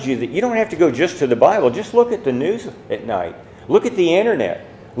that tells you that you don't have to go just to the Bible. Just look at the news at night. Look at the internet.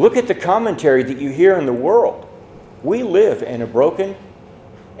 Look at the commentary that you hear in the world. We live in a broken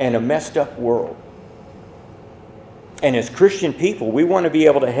and a messed up world. And as Christian people, we want to be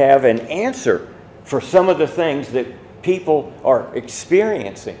able to have an answer for some of the things that people are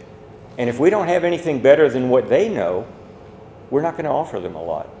experiencing. And if we don't have anything better than what they know, we're not going to offer them a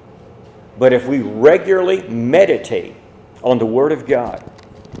lot. But if we regularly meditate on the Word of God,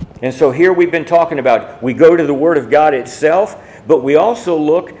 and so here we've been talking about, we go to the Word of God itself, but we also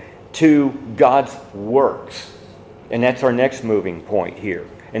look to God's works. And that's our next moving point here.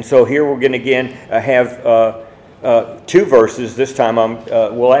 And so here we're going to again have 2 verses. This time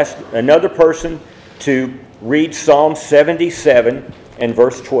we'll ask another person to read Psalm 77 and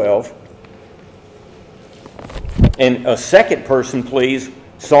verse 12. And a second person, please,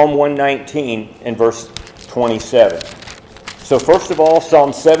 Psalm 119 and verse 27. So first of all,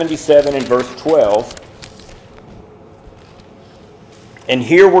 Psalm 77 and verse 12. And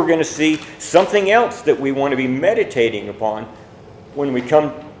here we're going to see something else that we want to be meditating upon when we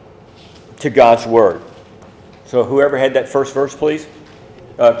come to God's Word. So whoever had that first verse, please.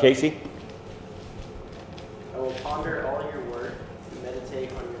 Casey? I will ponder all your word and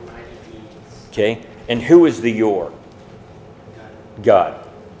meditate on your mighty deeds. Okay. And who is the your? God.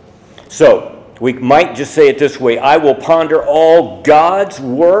 So we might just say it this way. I will ponder all God's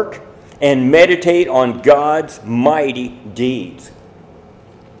work and meditate on God's mighty deeds.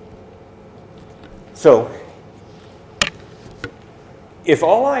 So, if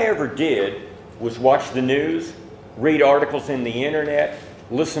all I ever did was watch the news, read articles in the internet,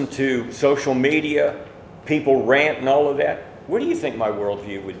 listen to social media, people rant and all of that, what do you think my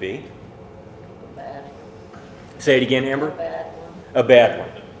worldview would be? A bad one. Say it again, A Amber. bad one. A bad one.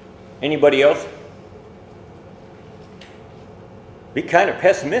 Anybody else? Be kind of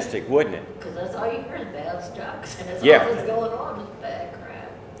pessimistic, wouldn't it? Because that's all you hear is bad stuff. And that's Yeah. all that's going on is bad crap.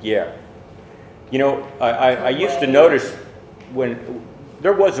 Yeah. You know, I used to notice when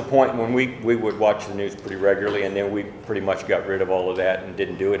there was a point when we would watch the news pretty regularly, and then we pretty much got rid of all of that and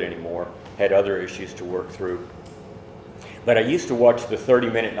didn't do it anymore, had other issues to work through. But I used to watch the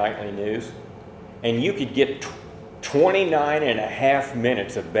 30-minute nightly news, and you could get 29 and a half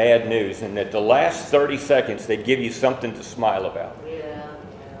minutes of bad news, and at the last 30 seconds, they'd give you something to smile about. Yeah.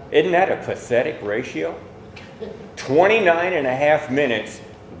 Isn't that a pathetic ratio? 29 and a half minutes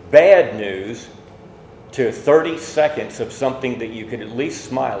bad news to 30 seconds of something that you could at least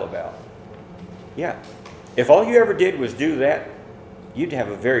smile about. Yeah. If all you ever did was do that, you'd have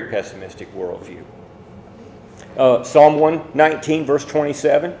a very pessimistic worldview. Psalm 119, verse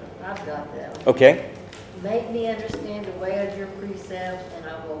 27. I've got that one. Okay. Make me understand the way of your precepts, and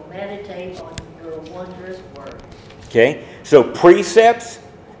I will meditate on your wondrous work. Okay. So precepts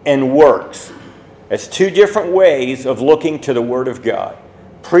and works. That's two different ways of looking to the Word of God.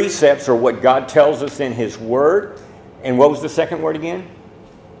 Precepts are what God tells us in His Word. And what was the second word again?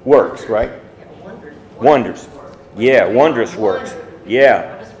 Works, right? Yeah, wondrous. Wonders. Work. Yeah, wondrous works. Yeah.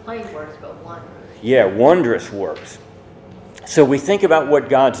 Not just plain works, but wondrous. Yeah, wondrous works. So we think about what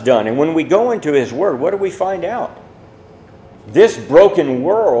God's done. And when we go into His Word, what do we find out? This broken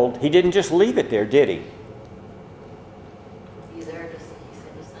world, He didn't just leave it there, did He? He sent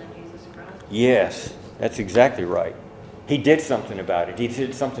His Son, Jesus Christ. Yes, that's exactly right. He did something about it. He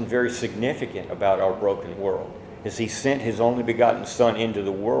did something very significant about our broken world, is He sent His only begotten Son into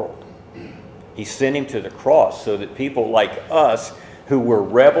the world. He sent Him to the cross so that people like us, who were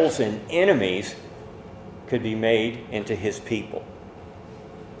rebels and enemies, could be made into His people.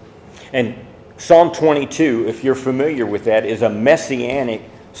 And Psalm 22, if you're familiar with that, is a messianic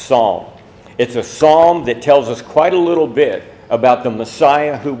psalm. It's a psalm that tells us quite a little bit about the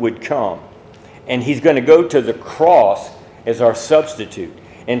Messiah who would come. And He's going to go to the cross as our substitute.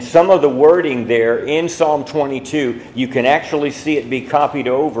 And some of the wording there in Psalm 22, you can actually see it be copied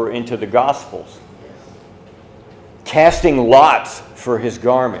over into the Gospels. Casting lots for His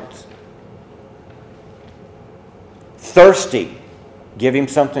garments. Thirsty, give Him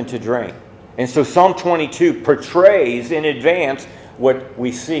something to drink. And so Psalm 22 portrays in advance what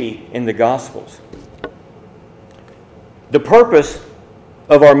we see in the Gospels. The purpose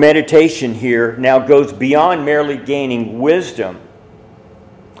of our meditation here now goes beyond merely gaining wisdom.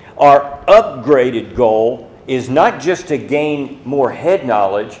 Our upgraded goal is not just to gain more head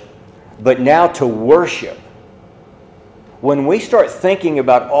knowledge, but now to worship. When we start thinking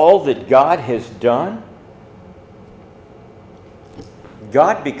about all that God has done,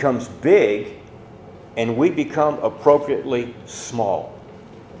 God becomes big and we become appropriately small.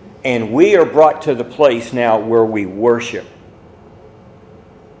 And we are brought to the place now where we worship.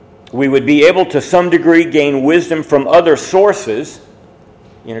 We would be able to some degree gain wisdom from other sources.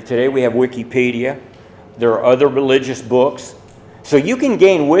 You know, today we have Wikipedia. There are other religious books. So you can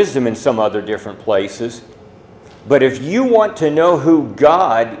gain wisdom in some other different places. But if you want to know who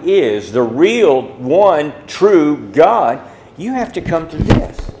God is, the real one true God, you have to come to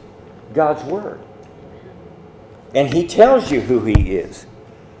this, God's Word. And He tells you who He is.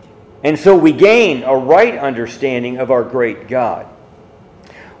 And so we gain a right understanding of our great God.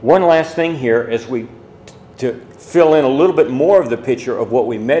 One last thing here as to fill in a little bit more of the picture of what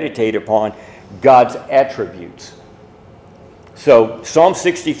we meditate upon, God's attributes. So Psalm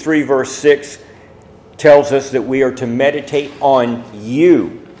 63 verse 6 tells us that we are to meditate on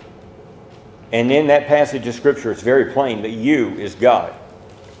You. And in that passage of Scripture, it's very plain that You is God.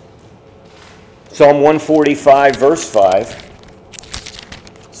 Psalm 145 verse 5.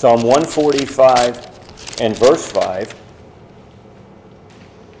 Psalm 145 and verse 5.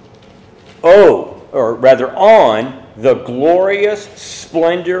 On the glorious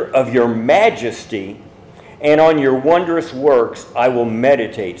splendor of Your majesty, and on Your wondrous works I will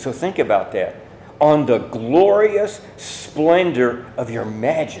meditate. So think about that. On the glorious splendor of Your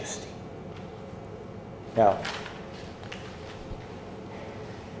majesty. Now,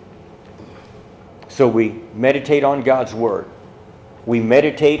 so we meditate on God's Word. We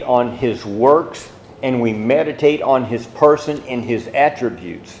meditate on His works, and we meditate on His person and His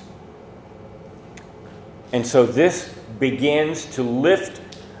attributes. And so this begins to lift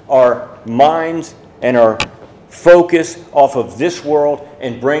our minds and our focus off of this world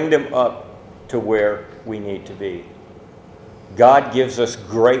and bring them up to where we need to be. God gives us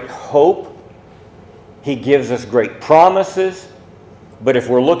great hope. He gives us great promises. But if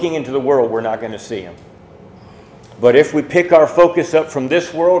we're looking into the world, we're not going to see Him. But if we pick our focus up from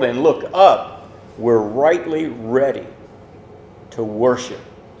this world and look up, we're rightly ready to worship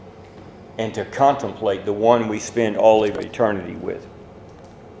and to contemplate the one we spend all of eternity with.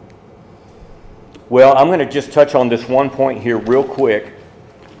 Well, I'm going to just touch on this one point here real quick.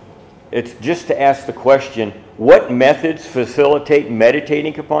 It's just to ask the question, what methods facilitate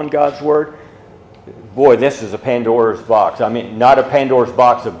meditating upon God's Word? boy, this is a Pandora's box. I mean, not a Pandora's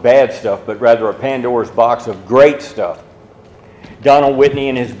box of bad stuff, but rather a Pandora's box of great stuff. Donald Whitney,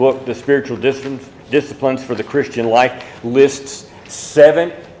 in his book, The Spiritual Disciplines for the Christian Life, lists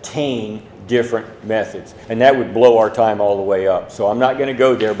 17 different methods. And that would blow our time all the way up. So I'm not going to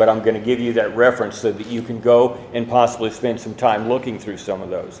go there, but I'm going to give you that reference so that you can go and possibly spend some time looking through some of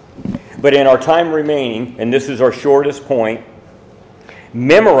those. But in our time remaining, and this is our shortest point,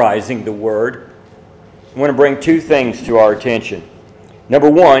 memorizing the Word, I want to bring two things to our attention. Number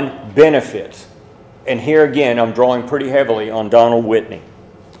one, benefits. And here again, I'm drawing pretty heavily on Donald Whitney.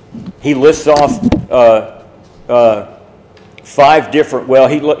 He lists off five different, well,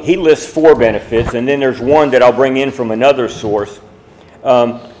 he lists 4 benefits, and then there's one that I'll bring in from another source,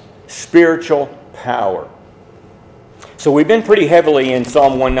 spiritual power. So we've been pretty heavily in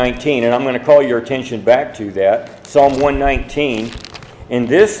Psalm 119, and I'm going to call your attention back to that. Psalm 119. In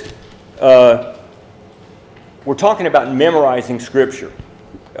this, we're talking about memorizing Scripture.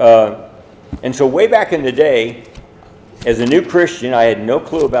 And so way back in the day, as a new Christian, I had no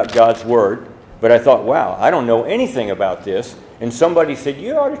clue about God's Word, but I thought, wow, I don't know anything about this. And somebody said,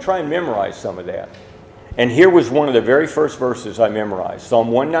 you ought to try and memorize some of that. And here was one of the very first verses I memorized, Psalm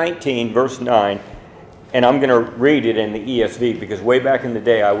 119, verse 9. And I'm going to read it in the ESV because way back in the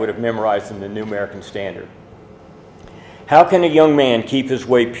day I would have memorized in the New American Standard. How can a young man keep his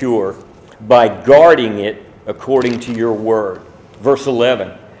way pure? By guarding it according to your word. Verse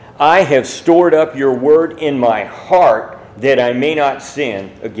 11. I have stored up your word in my heart that I may not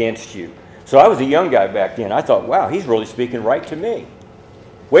sin against you. So I was a young guy back then. I thought, wow, he's really speaking right to me.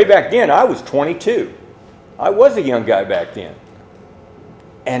 Way back then, I was 22. I was a young guy back then.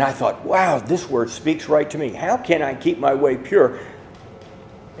 And I thought, wow, this word speaks right to me. How can I keep my way pure?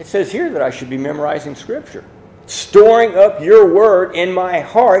 It says here that I should be memorizing Scripture. Storing up your word in my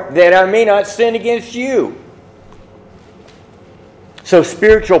heart that I may not sin against you. So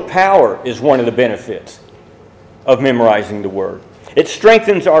spiritual power is one of the benefits of memorizing the Word. It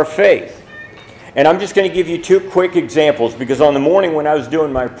strengthens our faith. And I'm just going to give you 2 quick examples because on the morning when I was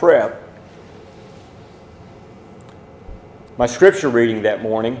doing my prep, my scripture reading that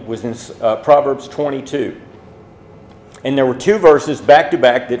morning was in Proverbs 22. And there were 2 verses back to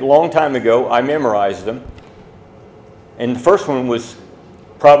back that a long time ago I memorized them. And the first one was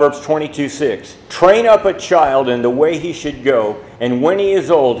Proverbs 22:6. Train up a child in the way he should go, and when he is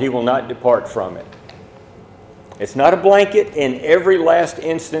old, he will not depart from it. It's not a blanket in every last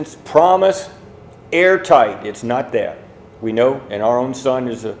instance, promise, airtight. It's not that. We know, and our own son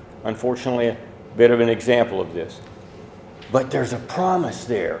is unfortunately a bit of an example of this. But there's a promise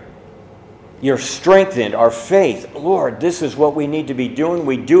there. You're strengthened, our faith. Lord, this is what we need to be doing.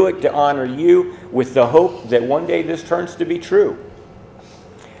 We do it to honor you with the hope that one day this turns to be true.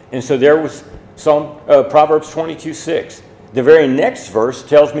 And so there was Proverbs 22:6. The very next verse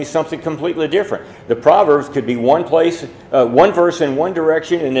tells me something completely different. The Proverbs could be one place, one verse in one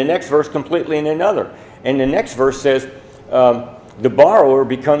direction, and the next verse completely in another. And the next verse says, the borrower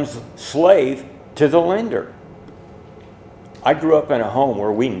becomes slave to the lender. I grew up in a home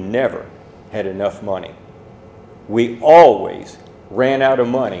where we never had enough money. We always ran out of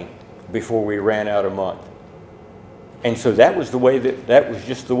money before we ran out of month. And so that was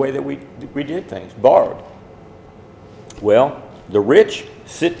just the way that we did things, borrowed. Well, the rich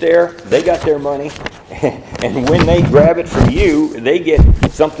sit there, they got their money, and when they grab it from you, they get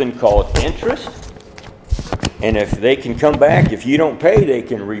something called interest. And if they can come back, if you don't pay, they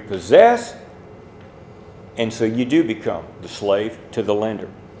can repossess. And so you do become the slave to the lender.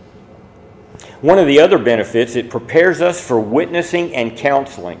 One of the other benefits, it prepares us for witnessing and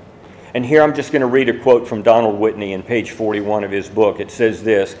counseling. And here I'm just going to read a quote from Donald Whitney in page 41 of his book. It says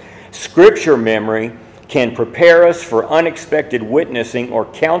this, Scripture memory can prepare us for unexpected witnessing or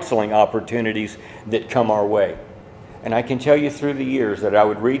counseling opportunities that come our way. And I can tell you through the years that I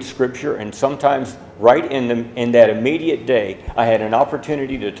would read Scripture, and sometimes right in that immediate day, I had an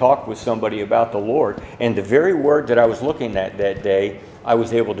opportunity to talk with somebody about the Lord, and the very word that I was looking at that day, I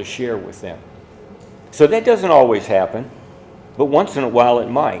was able to share with them. So that doesn't always happen, but once in a while it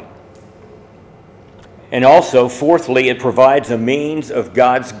might. And also, fourthly, it provides a means of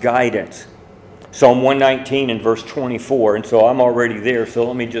God's guidance. Psalm 119 and verse 24, and so I'm already there, so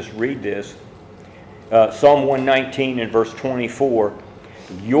let me just read this. Psalm 119 and verse 24,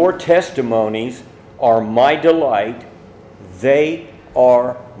 your testimonies are my delight, they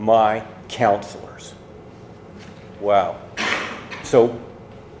are my counselors. Wow. So,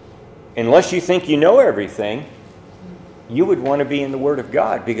 unless you think you know everything, you would want to be in the Word of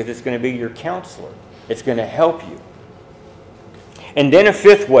God because it's going to be your counselor. It's going to help you. And then a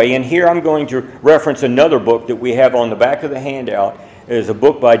fifth way, and here I'm going to reference another book that we have on the back of the handout. It is a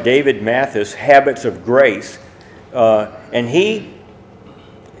book by David Mathis, Habits of Grace. It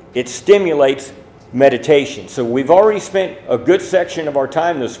stimulates meditation. So we've already spent a good section of our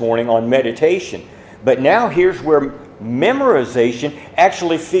time this morning on meditation. But now here's where memorization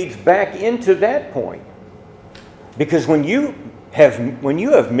actually feeds back into that point. Because when you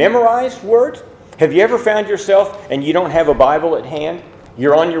have memorized words, have you ever found yourself and you don't have a Bible at hand?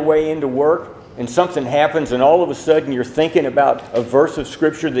 You're on your way into work and something happens and all of a sudden you're thinking about a verse of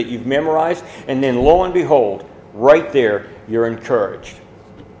Scripture that you've memorized, and then lo and behold, right there, you're encouraged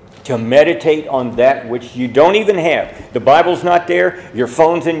to meditate on that which you don't even have. The Bible's not there, your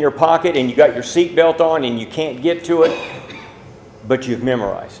phone's in your pocket, and you got your seatbelt on and you can't get to it, but you've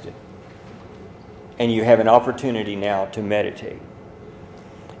memorized it. And you have an opportunity now to meditate.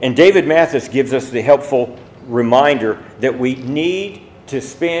 And David Mathis gives us the helpful reminder that we need to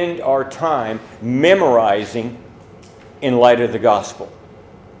spend our time memorizing in light of the gospel.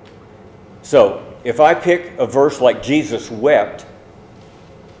 So, if I pick a verse like Jesus wept,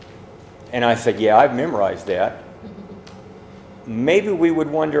 and I said, yeah, I've memorized that, maybe we would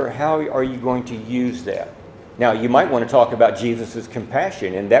wonder, how are you going to use that? Now, you might want to talk about Jesus'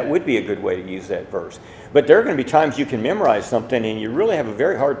 compassion, and that would be a good way to use that verse. But there are going to be times you can memorize something, and you really have a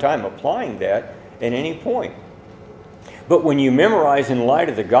very hard time applying that at any point. But when you memorize in light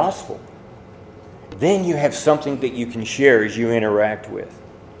of the gospel, then you have something that you can share as you interact with.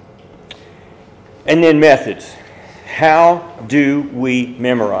 And then methods. How do we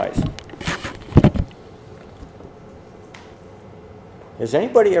memorize? Has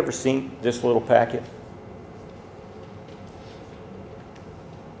anybody ever seen this little packet?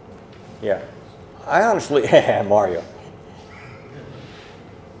 Yeah. I honestly, Mario.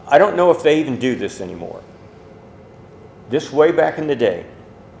 I don't know if they even do this anymore. This way back in the day,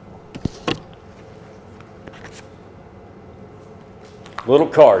 little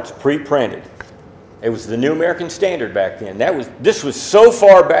cards, pre-printed. It was the New American Standard back then. This was so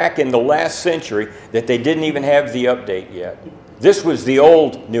far back in the last century that they didn't even have the update yet. This was the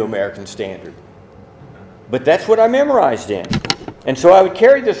old New American Standard. But that's what I memorized in. And so I would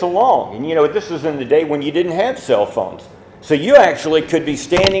carry this along. And this was in the day when you didn't have cell phones. So you actually could be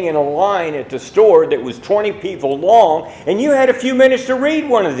standing in a line at the store that was 20 people long, and you had a few minutes to read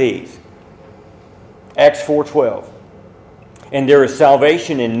one of these. Acts 4:12. And there is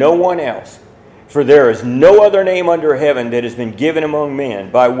salvation in no one else, for there is no other name under heaven that has been given among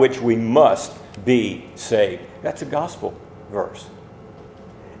men by which we must be saved. That's a gospel verse.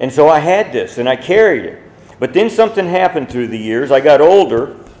 And so I had this, and I carried it. But then something happened through the years. I got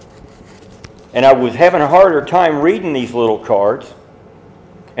older, and I was having a harder time reading these little cards.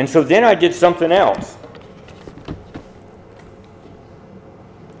 And so then I did something else.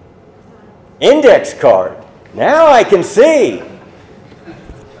 Index card. Now I can see.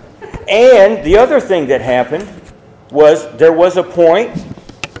 And the other thing that happened was there was a point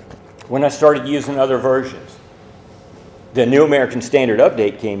when I started using other versions. The New American Standard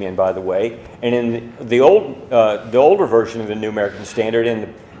Update came in, by the way, and in the older version of the New American Standard,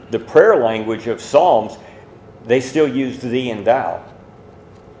 in the prayer language of Psalms, they still used thee and thou.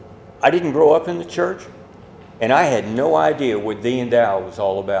 I didn't grow up in the church, and I had no idea what thee and thou was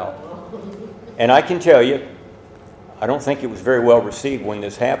all about. And I can tell you, I don't think it was very well received when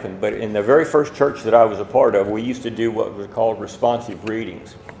this happened, but in the very first church that I was a part of, we used to do what was called responsive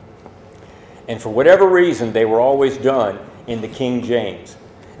readings. And for whatever reason, they were always done in the King James.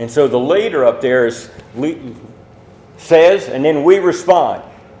 And so the leader up there says, and then we respond.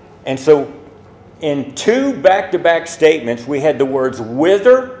 And so in two back-to-back statements, we had the words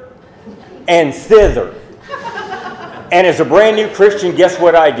whither and thither. And as a brand new Christian, guess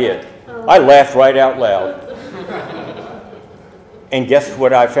what I did? I laughed right out loud. And guess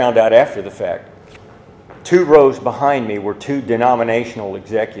what I found out after the fact? 2 rows behind me were 2 denominational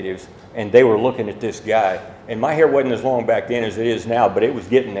executives, and they were looking at this guy. And my hair wasn't as long back then as it is now, but it was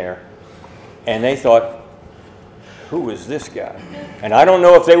getting there. And they thought, who is this guy? And I don't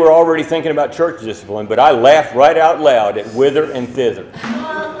know if they were already thinking about church discipline, but I laughed right out loud at whither and thither.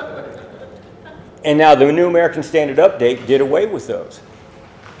 And now the New American Standard Update did away with those.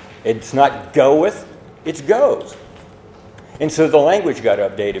 It's not goeth, it's goes. And so the language got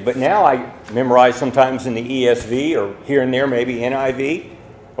updated. But now I memorize sometimes in the ESV, or here and there maybe NIV,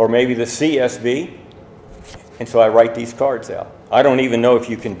 or maybe the CSB. And so I write these cards out. I don't even know if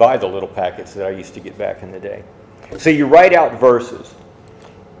you can buy the little packets that I used to get back in the day. So you write out verses.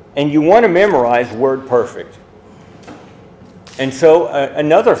 And you want to memorize word perfect. And so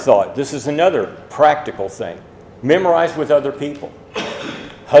another thought, this is another practical thing. Memorize with other people.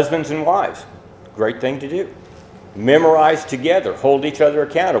 Husbands and wives, great thing to do. Memorize together, hold each other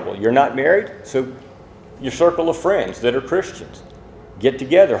accountable. You're not married, so your circle of friends that are Christians, get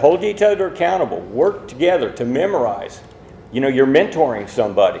together, hold each other accountable, work together to memorize. You're mentoring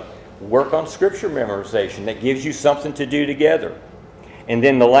somebody. Work on scripture memorization. That gives you something to do together. And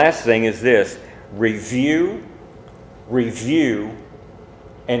then the last thing is this: review, review,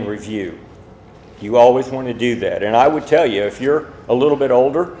 and review. You always want to do that. And I would tell you, if you're a little bit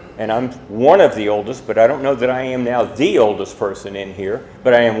older, and I'm one of the oldest, but I don't know that I am now the oldest person in here,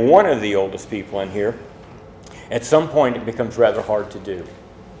 but I am one of the oldest people in here, at some point it becomes rather hard to do.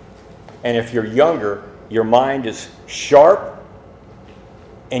 And if you're younger, your mind is sharp,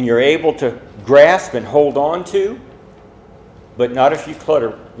 and you're able to grasp and hold on to, but not if you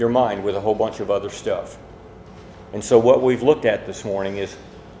clutter your mind with a whole bunch of other stuff. And so what we've looked at this morning is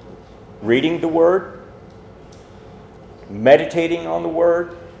reading the Word, meditating on the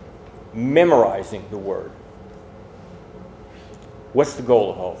Word, memorizing the Word. What's the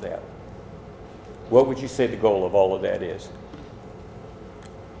goal of all of that? What would you say the goal of all of that is?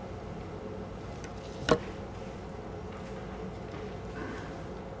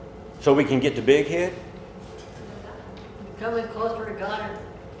 So we can get to Big Head? Coming closer to God and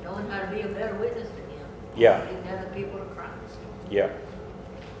knowing how to be a better witness to Him. Yeah. Leading other people to Christ. Yeah.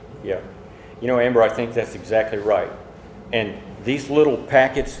 Yeah. Amber, I think that's exactly right. And these little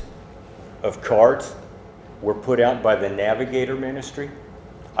packets of cards were put out by the Navigator Ministry.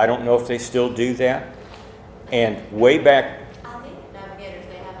 I don't know if they still do that. And way back, I think Navigators,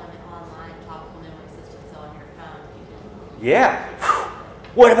 they have an online topical memory system, so on your phone you can. yeah.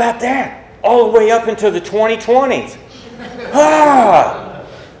 What about that? All the way up into the 2020s. Ah!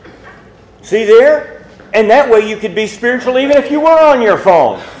 See there? And that way you could be spiritual even if you were on your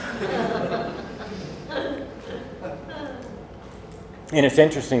phone. And it's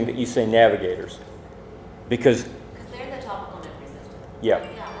interesting that you say Navigators, because Because they're the topical memory system. Yeah. I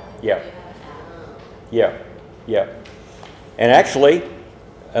think Yeah. they do have an app. yeah. And actually,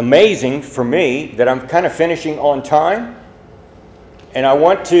 amazing for me that I'm kind of finishing on time, and I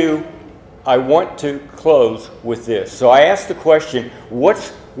want to close with this. So I asked the question,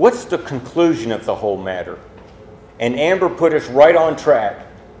 what's the conclusion of the whole matter? And Amber put us right on track.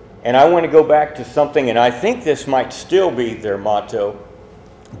 And I want to go back to something, and I think this might still be their motto,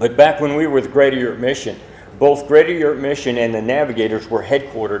 but back when we were with Greater Europe Mission, both Greater Europe Mission and the Navigators were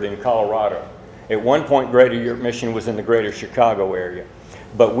headquartered in Colorado. At one point, Greater Europe Mission was in the greater Chicago area.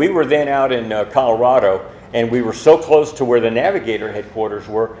 But we were then out in Colorado, and we were so close to where the Navigator headquarters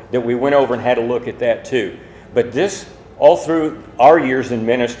were that we went over and had a look at that too. But this, all through our years in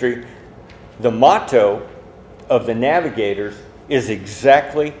ministry, the motto of the Navigators is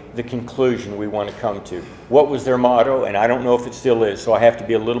exactly the conclusion we want to come to. What was their motto? And I don't know if it still is, so I have to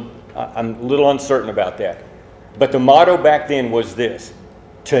be I'm a little uncertain about that. But the motto back then was this: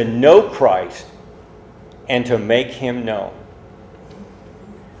 to know Christ and to make Him known.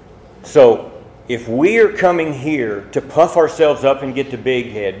 So if we are coming here to puff ourselves up and get to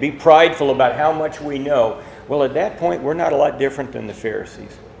Big Head, be prideful about how much we know, well, at that point, we're not a lot different than the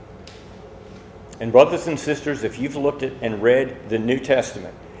Pharisees. And brothers and sisters, if you've looked at and read the New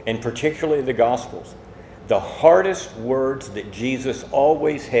Testament, and particularly the Gospels, the hardest words that Jesus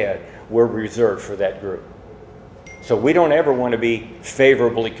always had were reserved for that group. So we don't ever want to be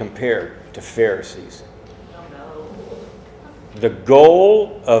favorably compared to Pharisees. The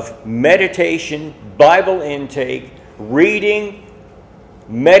goal of meditation, Bible intake, reading,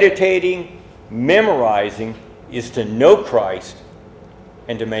 meditating, memorizing is to know Christ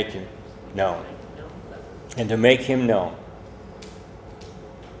and to make Him known. And to make Him known.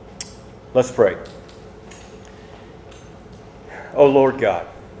 Let's pray. Oh Lord God,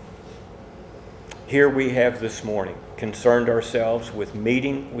 here we have this morning concerned ourselves with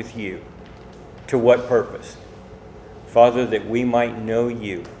meeting with You. To what purpose? Father, that we might know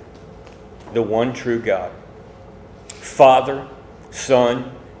You, the one true God, Father, Son,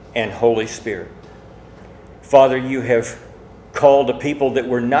 and Holy Spirit. Father, You have called a people that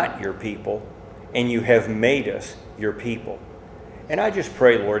were not Your people, and You have made us Your people. And I just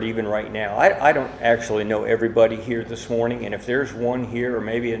pray, Lord, even right now, I don't actually know everybody here this morning, and if there's one here or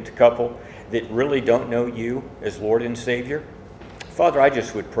maybe a couple that really don't know You as Lord and Savior, Father, I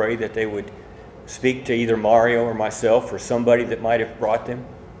just would pray that they would speak to either Mario or myself or somebody that might have brought them.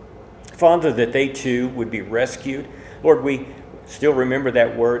 Father, that they too would be rescued. Lord, we still remember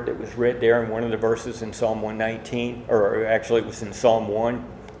that word that was read there in one of the verses in Psalm 119, or actually it was in Psalm 1,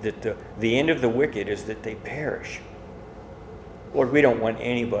 that the end of the wicked is that they perish. Lord, we don't want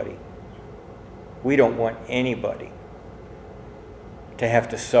anybody to have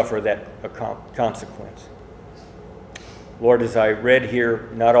to suffer that consequence. Lord, as I read here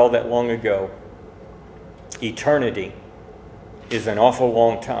not all that long ago, eternity is an awful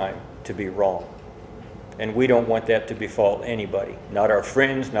long time to be wrong. And we don't want that to befall anybody, not our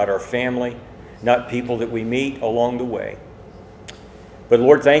friends, not our family, not people that we meet along the way. But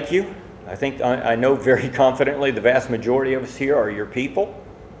Lord, thank you. I know very confidently the vast majority of us here are your people,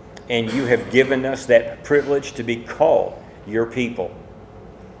 and you have given us that privilege to be called your people.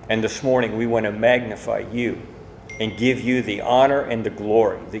 And this morning we want to magnify you and give you the honor and the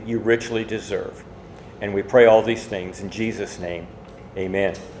glory that you richly deserve. And we pray all these things in Jesus' name.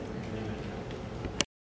 Amen.